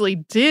that actually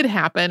did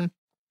happen,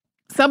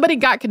 somebody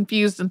got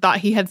confused and thought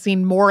he had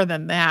seen more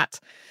than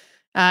that.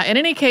 In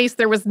any case,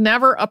 there was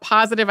never a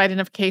positive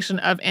identification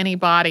of any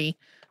body,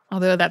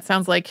 although that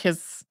sounds like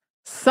his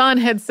son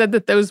had said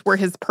that those were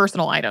his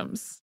personal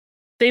items.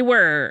 They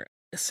were.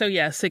 So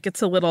yes, it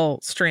gets a little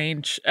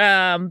strange.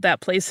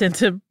 That plays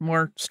into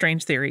more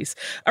strange theories.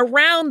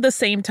 Around the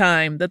same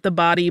time that the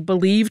body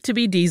believed to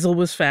be Diesel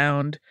was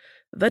found,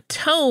 the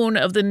tone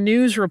of the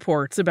news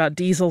reports about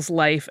Diesel's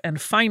life and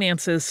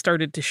finances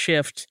started to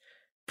shift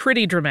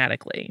pretty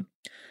dramatically.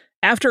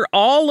 After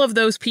all of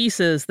those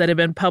pieces that had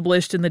been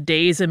published in the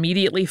days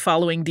immediately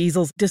following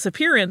Diesel's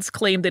disappearance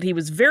claimed that he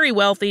was very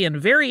wealthy and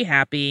very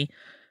happy,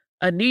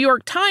 a New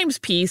York Times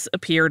piece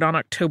appeared on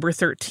October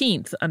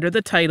 13th under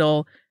the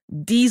title,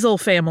 Diesel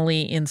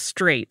Family in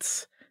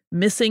Straits,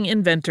 Missing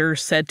Inventor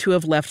Said to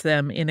Have Left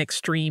Them in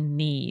Extreme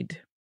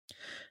Need.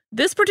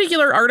 This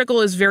particular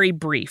article is very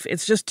brief.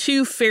 It's just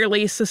two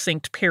fairly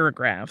succinct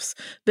paragraphs,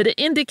 but it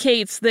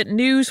indicates that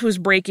news was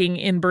breaking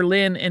in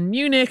Berlin and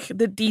Munich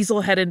that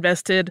Diesel had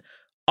invested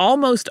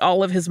almost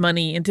all of his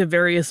money into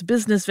various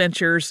business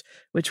ventures,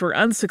 which were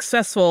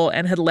unsuccessful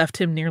and had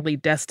left him nearly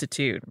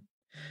destitute.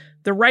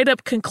 The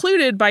write-up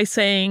concluded by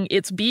saying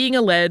it's being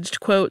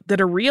alleged, quote,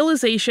 that a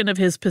realization of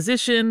his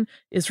position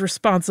is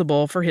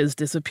responsible for his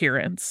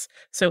disappearance.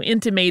 So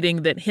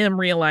intimating that him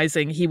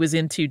realizing he was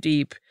in too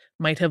deep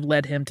might have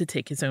led him to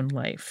take his own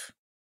life.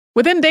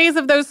 Within days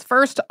of those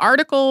first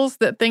articles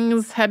that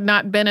things had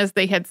not been as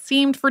they had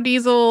seemed for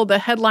Diesel, the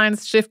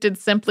headlines shifted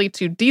simply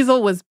to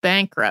Diesel was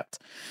bankrupt.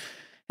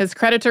 His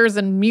creditors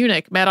in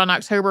Munich met on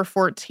October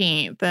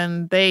 14th,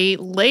 and they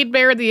laid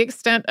bare the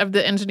extent of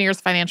the engineer's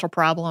financial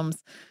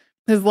problems.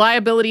 His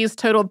liabilities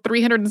totaled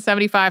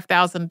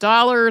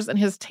 $375,000, and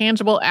his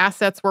tangible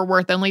assets were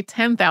worth only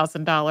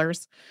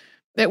 $10,000.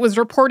 It was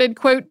reported,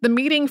 quote, the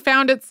meeting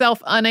found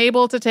itself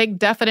unable to take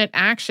definite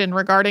action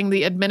regarding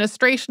the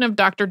administration of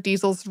Dr.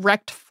 Diesel's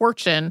wrecked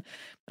fortune,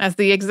 as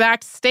the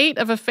exact state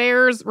of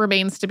affairs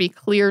remains to be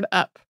cleared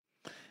up.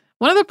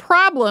 One of the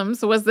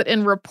problems was that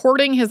in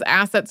reporting his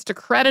assets to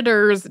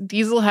creditors,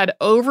 Diesel had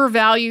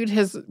overvalued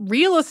his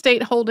real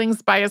estate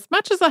holdings by as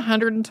much as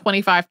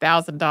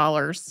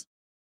 $125,000.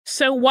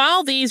 So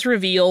while these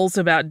reveals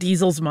about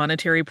Diesel's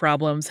monetary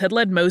problems had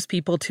led most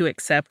people to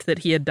accept that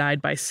he had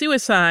died by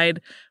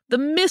suicide, the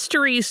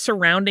mysteries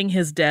surrounding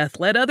his death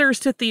led others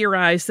to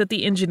theorize that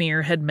the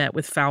engineer had met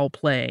with foul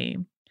play.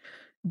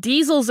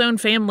 Diesel's own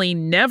family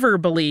never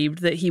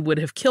believed that he would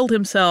have killed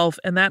himself,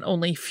 and that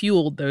only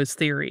fueled those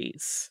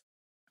theories.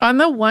 On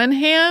the one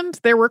hand,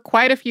 there were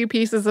quite a few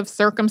pieces of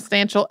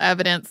circumstantial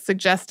evidence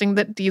suggesting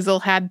that Diesel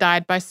had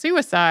died by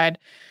suicide.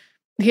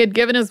 He had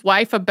given his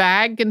wife a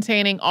bag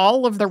containing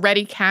all of the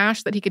ready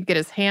cash that he could get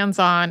his hands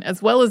on,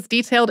 as well as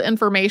detailed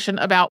information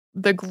about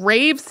the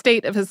grave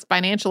state of his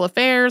financial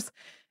affairs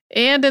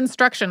and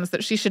instructions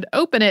that she should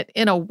open it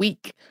in a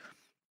week.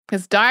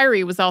 His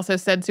diary was also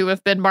said to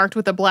have been marked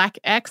with a black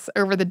X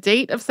over the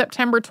date of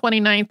September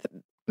 29th.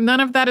 None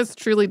of that is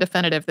truly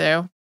definitive,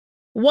 though.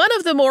 One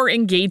of the more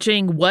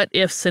engaging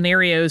what-if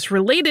scenarios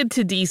related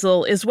to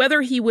Diesel is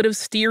whether he would have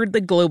steered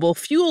the global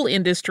fuel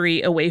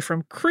industry away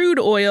from crude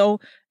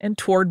oil and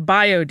toward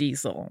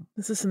biodiesel.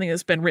 This is something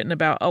that's been written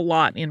about a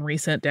lot in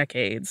recent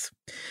decades.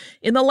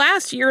 In the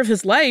last year of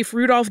his life,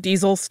 Rudolf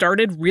Diesel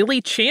started really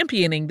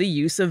championing the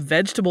use of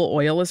vegetable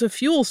oil as a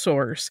fuel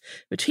source,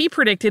 which he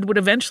predicted would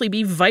eventually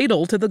be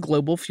vital to the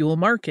global fuel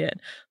market.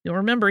 You'll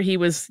remember he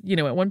was,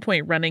 at one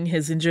point running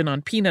his engine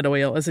on peanut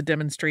oil as a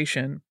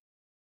demonstration.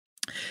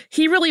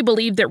 He really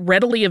believed that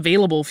readily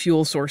available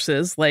fuel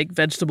sources, like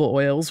vegetable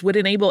oils, would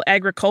enable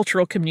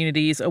agricultural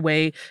communities a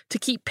way to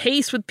keep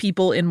pace with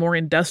people in more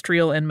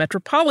industrial and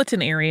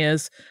metropolitan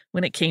areas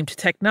when it came to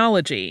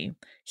technology.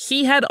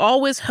 He had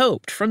always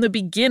hoped from the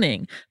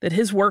beginning that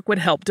his work would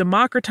help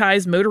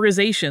democratize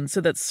motorization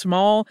so that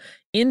small,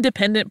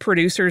 independent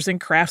producers and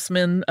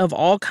craftsmen of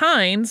all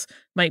kinds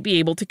might be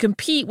able to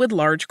compete with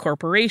large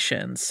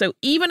corporations. So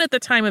even at the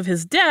time of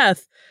his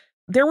death,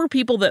 there were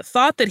people that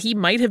thought that he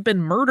might have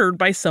been murdered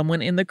by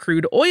someone in the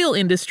crude oil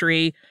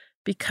industry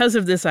because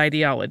of this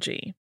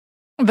ideology.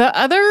 The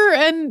other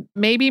and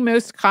maybe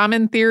most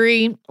common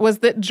theory was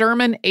that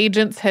German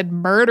agents had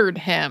murdered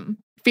him,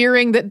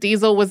 fearing that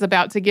Diesel was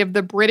about to give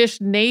the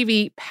British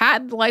Navy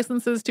patent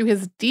licenses to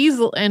his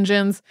diesel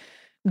engines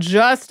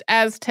just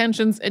as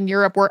tensions in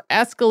Europe were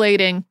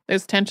escalating.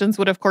 Those tensions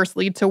would, of course,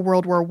 lead to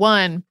World War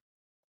I.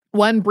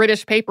 One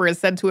British paper is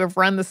said to have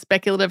run the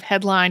speculative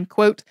headline,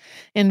 quote,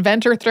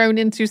 "Inventor thrown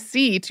into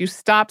sea to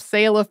stop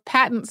sale of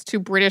patents to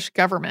British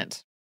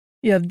government."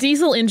 Yeah,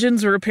 diesel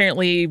engines were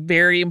apparently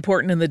very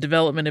important in the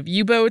development of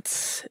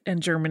U-boats,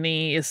 and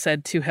Germany is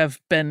said to have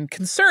been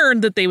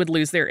concerned that they would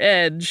lose their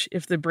edge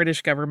if the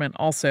British government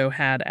also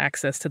had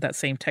access to that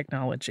same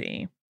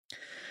technology.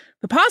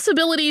 The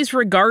possibilities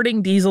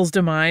regarding Diesel's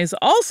demise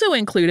also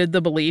included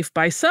the belief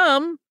by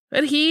some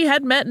that he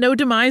had met no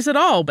demise at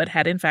all, but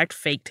had in fact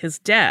faked his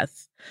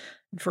death.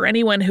 For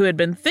anyone who had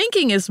been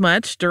thinking as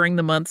much during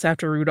the months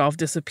after Rudolf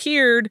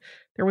disappeared,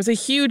 there was a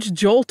huge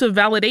jolt of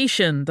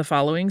validation the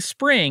following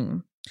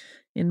spring.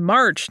 In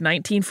March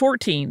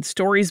 1914,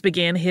 stories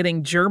began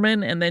hitting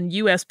German and then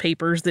U.S.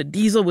 papers that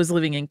Diesel was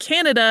living in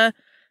Canada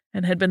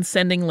and had been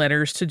sending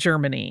letters to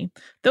Germany.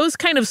 Those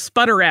kind of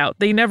sputter out.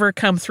 They never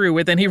come through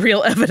with any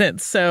real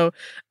evidence. So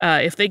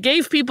if they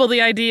gave people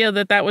the idea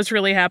that that was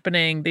really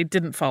happening, they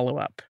didn't follow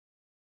up.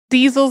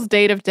 Diesel's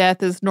date of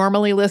death is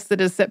normally listed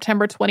as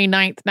September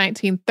 29th,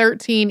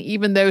 1913,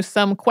 even though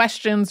some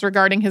questions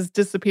regarding his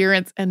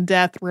disappearance and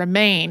death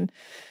remain.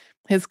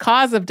 His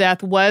cause of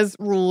death was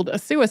ruled a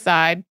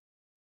suicide.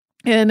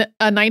 In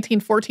a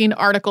 1914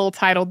 article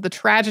titled "The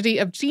Tragedy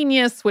of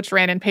Genius," which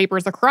ran in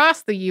papers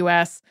across the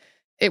U.S.,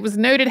 it was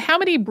noted how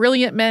many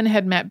brilliant men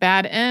had met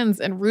bad ends,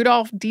 and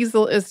Rudolf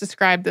Diesel is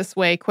described this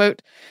way,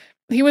 quote,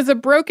 "He was a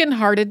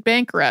broken-hearted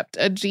bankrupt,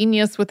 a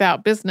genius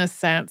without business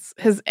sense.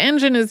 His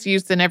engine is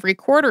used in every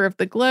quarter of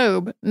the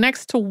globe.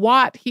 Next to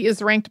Watt, he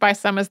is ranked by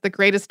some as the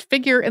greatest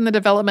figure in the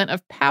development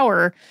of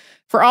power.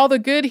 For all the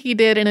good he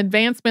did in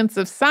advancements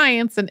of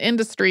science and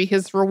industry,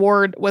 his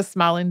reward was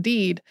small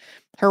indeed.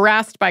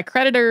 Harassed by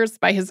creditors,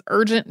 by his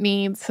urgent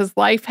needs, his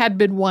life had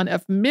been one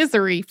of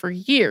misery for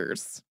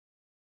years."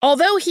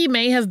 Although he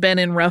may have been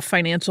in rough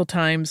financial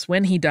times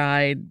when he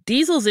died,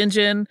 Diesel's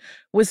engine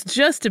was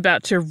just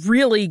about to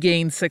really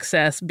gain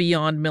success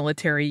beyond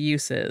military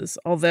uses,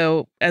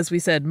 although, as we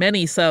said,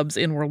 many subs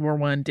in World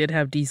War I did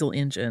have diesel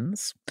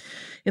engines.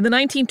 In the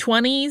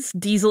 1920s,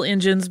 diesel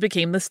engines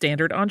became the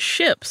standard on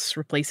ships,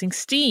 replacing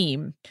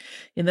steam.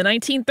 In the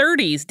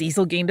 1930s,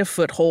 diesel gained a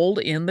foothold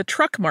in the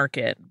truck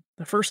market.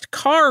 The first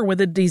car with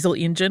a diesel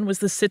engine was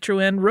the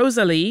Citroën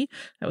Rosalie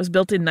that was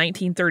built in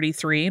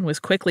 1933 and was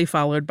quickly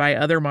followed by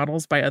other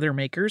models by other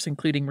makers,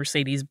 including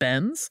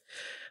Mercedes-Benz.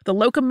 The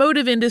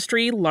locomotive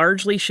industry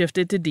largely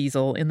shifted to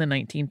diesel in the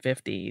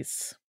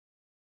 1950s.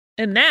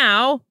 And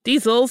now,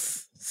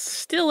 diesel's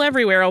still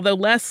everywhere, although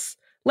less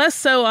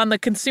so on the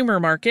consumer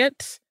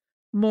market,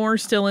 more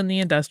still in the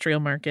industrial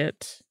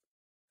market.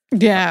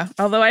 Yeah.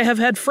 Although I have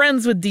had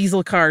friends with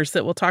diesel cars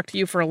that will talk to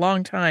you for a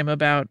long time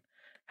about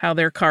how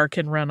their car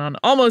can run on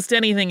almost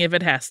anything if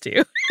it has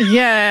to.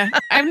 Yeah.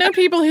 I've known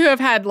people who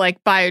have had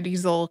like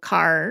biodiesel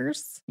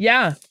cars.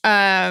 Yeah.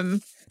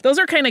 Those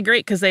are kind of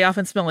great because they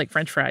often smell like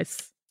French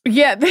fries.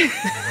 Yeah. The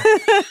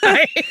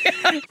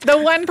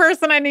one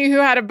person I knew who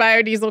had a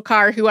biodiesel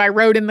car who I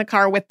rode in the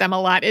car with them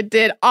a lot, it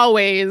did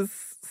always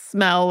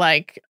smell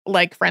like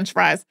French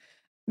fries.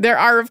 There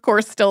are, of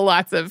course, still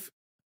lots of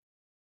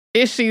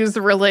issues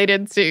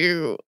related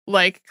to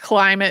like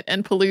climate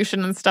and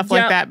pollution and stuff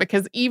like that,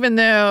 because even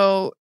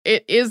though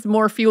it is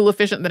more fuel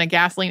efficient than a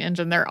gasoline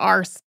engine, there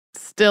are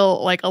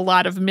still like a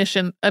lot of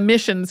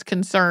emissions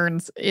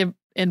concerns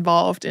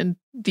involved in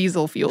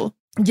diesel fuel.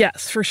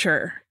 Yes, for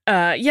sure.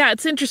 Yeah,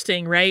 it's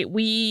interesting, right?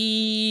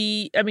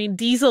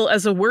 Diesel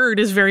as a word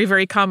is very,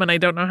 very common. I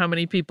don't know how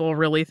many people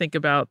really think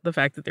about the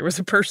fact that there was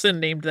a person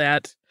named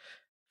that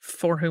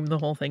for whom the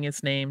whole thing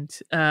is named.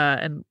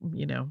 And,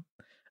 you know,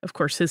 of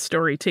course, his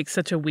story takes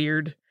such a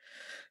weird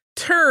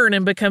turn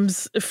and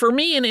becomes, for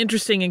me, an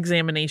interesting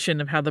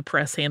examination of how the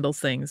press handles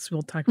things.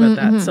 We'll talk about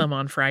that some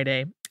on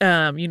Friday.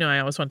 I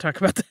always want to talk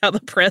about how the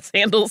press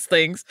handles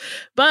things.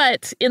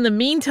 But in the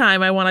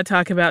meantime, I want to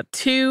talk about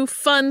two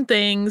fun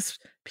things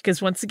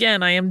because, once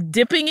again, I am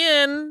dipping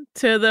in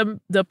to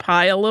the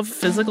pile of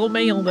physical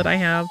mail that I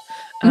have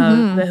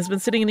that has been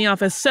sitting in the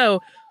office.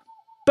 So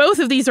both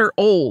of these are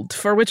old,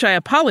 for which I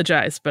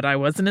apologize, but I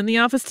wasn't in the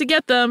office to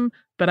get them.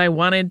 but I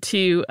wanted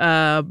to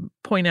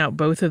point out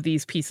both of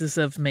these pieces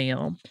of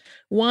mail.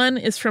 One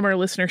is from our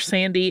listener,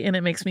 Sandy, and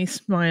it makes me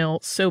smile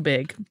so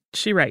big.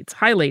 She writes,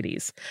 "Hi,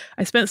 ladies.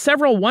 I spent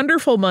several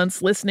wonderful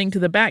months listening to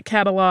the back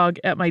catalog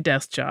at my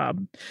desk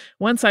job.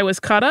 Once I was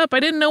caught up, I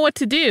didn't know what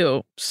to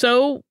do,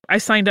 so I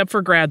signed up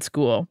for grad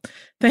school.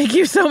 Thank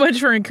you so much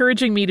for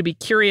encouraging me to be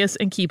curious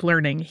and keep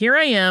learning. Here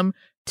I am,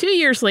 2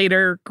 years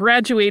later,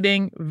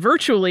 graduating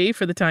virtually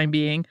for the time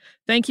being.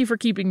 Thank you for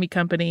keeping me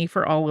company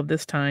for all of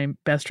this time.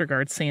 Best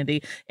regards,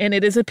 Sandy." And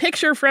it is a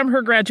picture from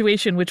her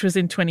graduation, which was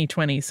in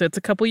 2020. So it's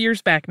a couple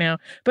years back now.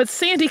 But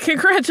Sandy,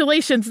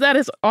 congratulations. That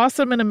is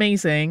awesome and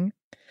amazing.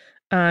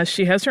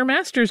 She has her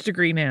master's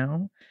degree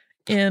now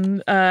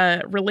in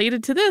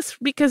related to this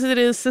because it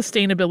is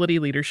sustainability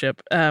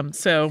leadership.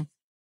 So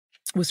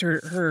was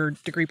her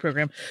degree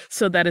program.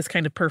 So that is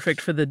kind of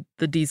perfect for the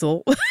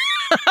diesel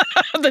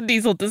the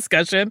diesel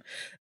discussion.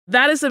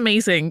 That is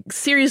amazing.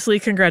 Seriously,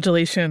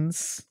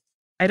 congratulations.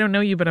 I don't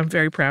know you, but I'm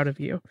very proud of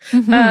you.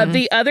 Mm-hmm.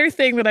 The other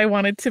thing that I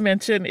wanted to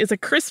mention is a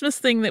Christmas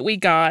thing that we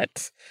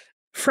got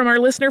from our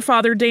listener,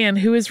 Father Dan,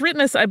 who has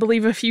written us, I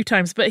believe, a few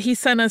times, but he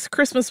sent us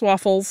Christmas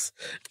waffles,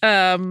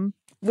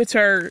 which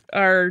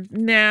are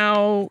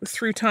now,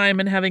 through time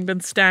and having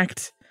been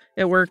stacked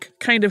at work,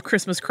 kind of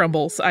Christmas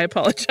crumbles. I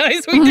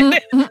apologize.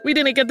 We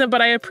didn't get them,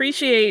 but I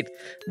appreciate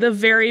the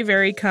very,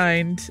 very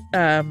kind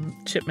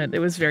shipment. It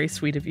was very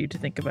sweet of you to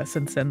think of us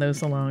and send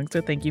those along. So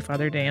thank you,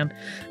 Father Dan.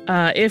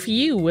 If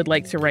you would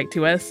like to write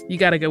to us, you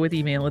got to go with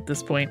email at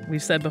this point.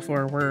 We've said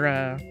before,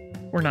 we're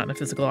not in a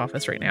physical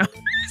office right now.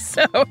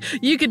 So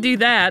you could do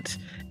that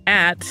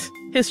at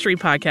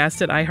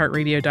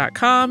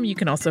historypodcast@iheartradio.com. You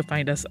can also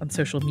find us on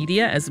social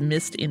media as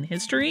Missed in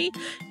History.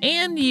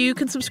 And you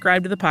can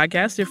subscribe to the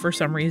podcast if for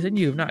some reason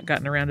you have not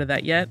gotten around to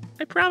that yet.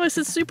 I promise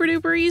it's super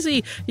duper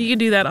easy. You can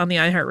do that on the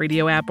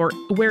iHeartRadio app or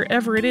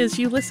wherever it is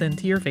you listen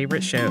to your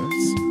favorite shows.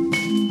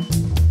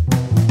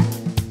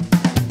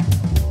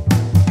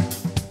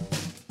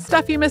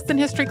 Stuff You Missed in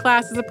History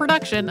Class is a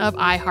production of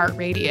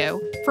iHeartRadio.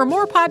 For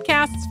more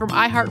podcasts from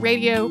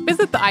iHeartRadio,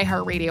 visit the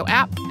iHeartRadio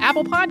app,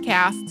 Apple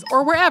Podcasts,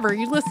 or wherever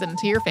you listen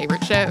to your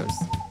favorite shows.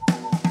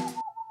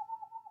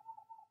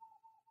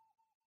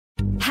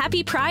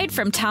 Happy Pride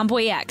from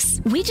Tomboy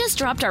X. We just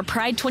dropped our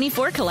Pride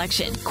 24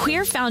 collection.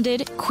 Queer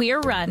founded,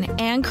 queer run,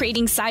 and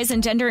creating size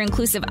and gender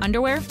inclusive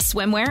underwear,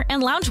 swimwear,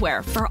 and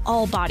loungewear for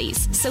all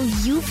bodies, so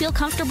you feel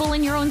comfortable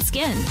in your own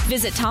skin.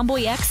 Visit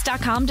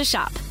tomboyx.com to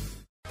shop.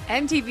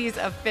 MTV's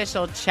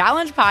official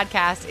Challenge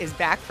podcast is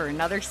back for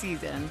another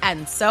season.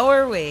 And so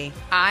are we.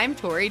 I'm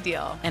Tori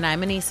Deal. And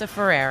I'm Anissa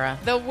Ferreira.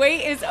 The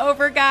wait is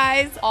over,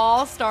 guys.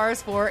 All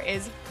Stars 4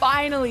 is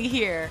finally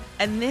here.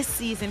 And this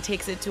season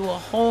takes it to a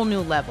whole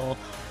new level.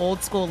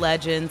 Old school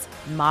legends,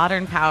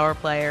 modern power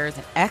players,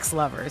 and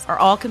ex-lovers are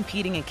all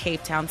competing in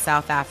Cape Town,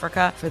 South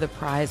Africa for the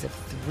prize of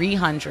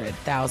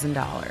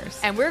 $300,000.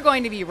 And we're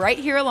going to be right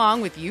here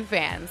along with you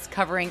fans,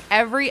 covering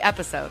every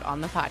episode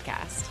on the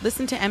podcast.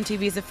 Listen to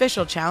MTV's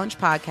official Challenge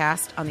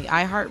podcast on the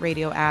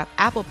iHeartRadio app,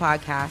 Apple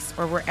Podcasts,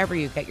 or wherever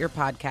you get your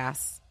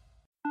podcasts.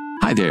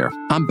 Hi there,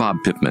 I'm Bob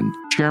Pittman,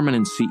 Chairman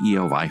and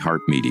CEO of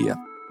iHeartMedia.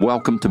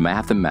 Welcome to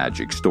Math and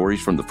Magic,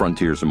 Stories from the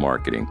Frontiers of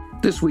Marketing.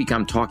 This week,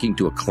 I'm talking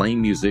to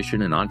acclaimed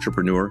musician and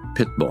entrepreneur,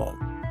 Pitbull.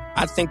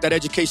 I think that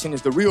education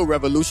is the real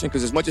revolution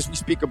because as much as we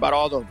speak about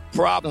all the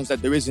problems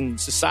that there is in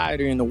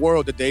society and in the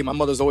world today, my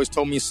mother's always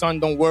told me, son,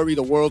 don't worry,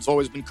 the world's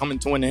always been coming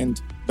to an end.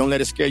 Don't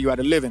let it scare you out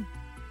of living.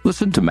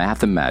 Listen to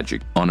Math and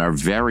Magic on our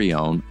very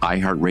own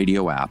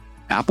iHeartRadio app,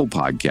 Apple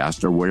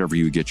Podcasts, or wherever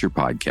you get your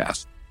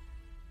podcasts.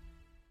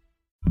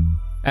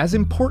 As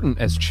important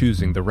as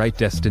choosing the right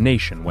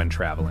destination when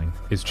traveling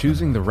is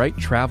choosing the right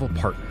travel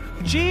partner.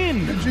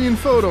 Gene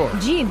Fodor.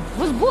 Gene,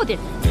 was good.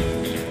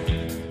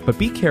 But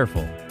be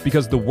careful,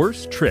 because the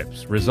worst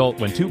trips result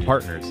when two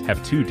partners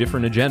have two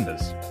different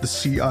agendas. The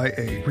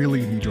CIA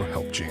really need your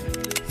help, Gene.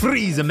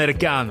 Freeze,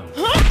 Americano.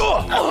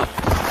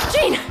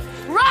 Gene,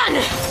 run!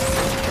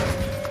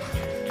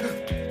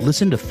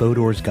 Listen to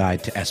Fodor's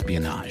Guide to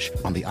Espionage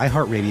on the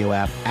iHeartRadio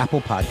app,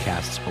 Apple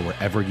Podcasts, or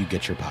wherever you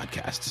get your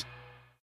podcasts.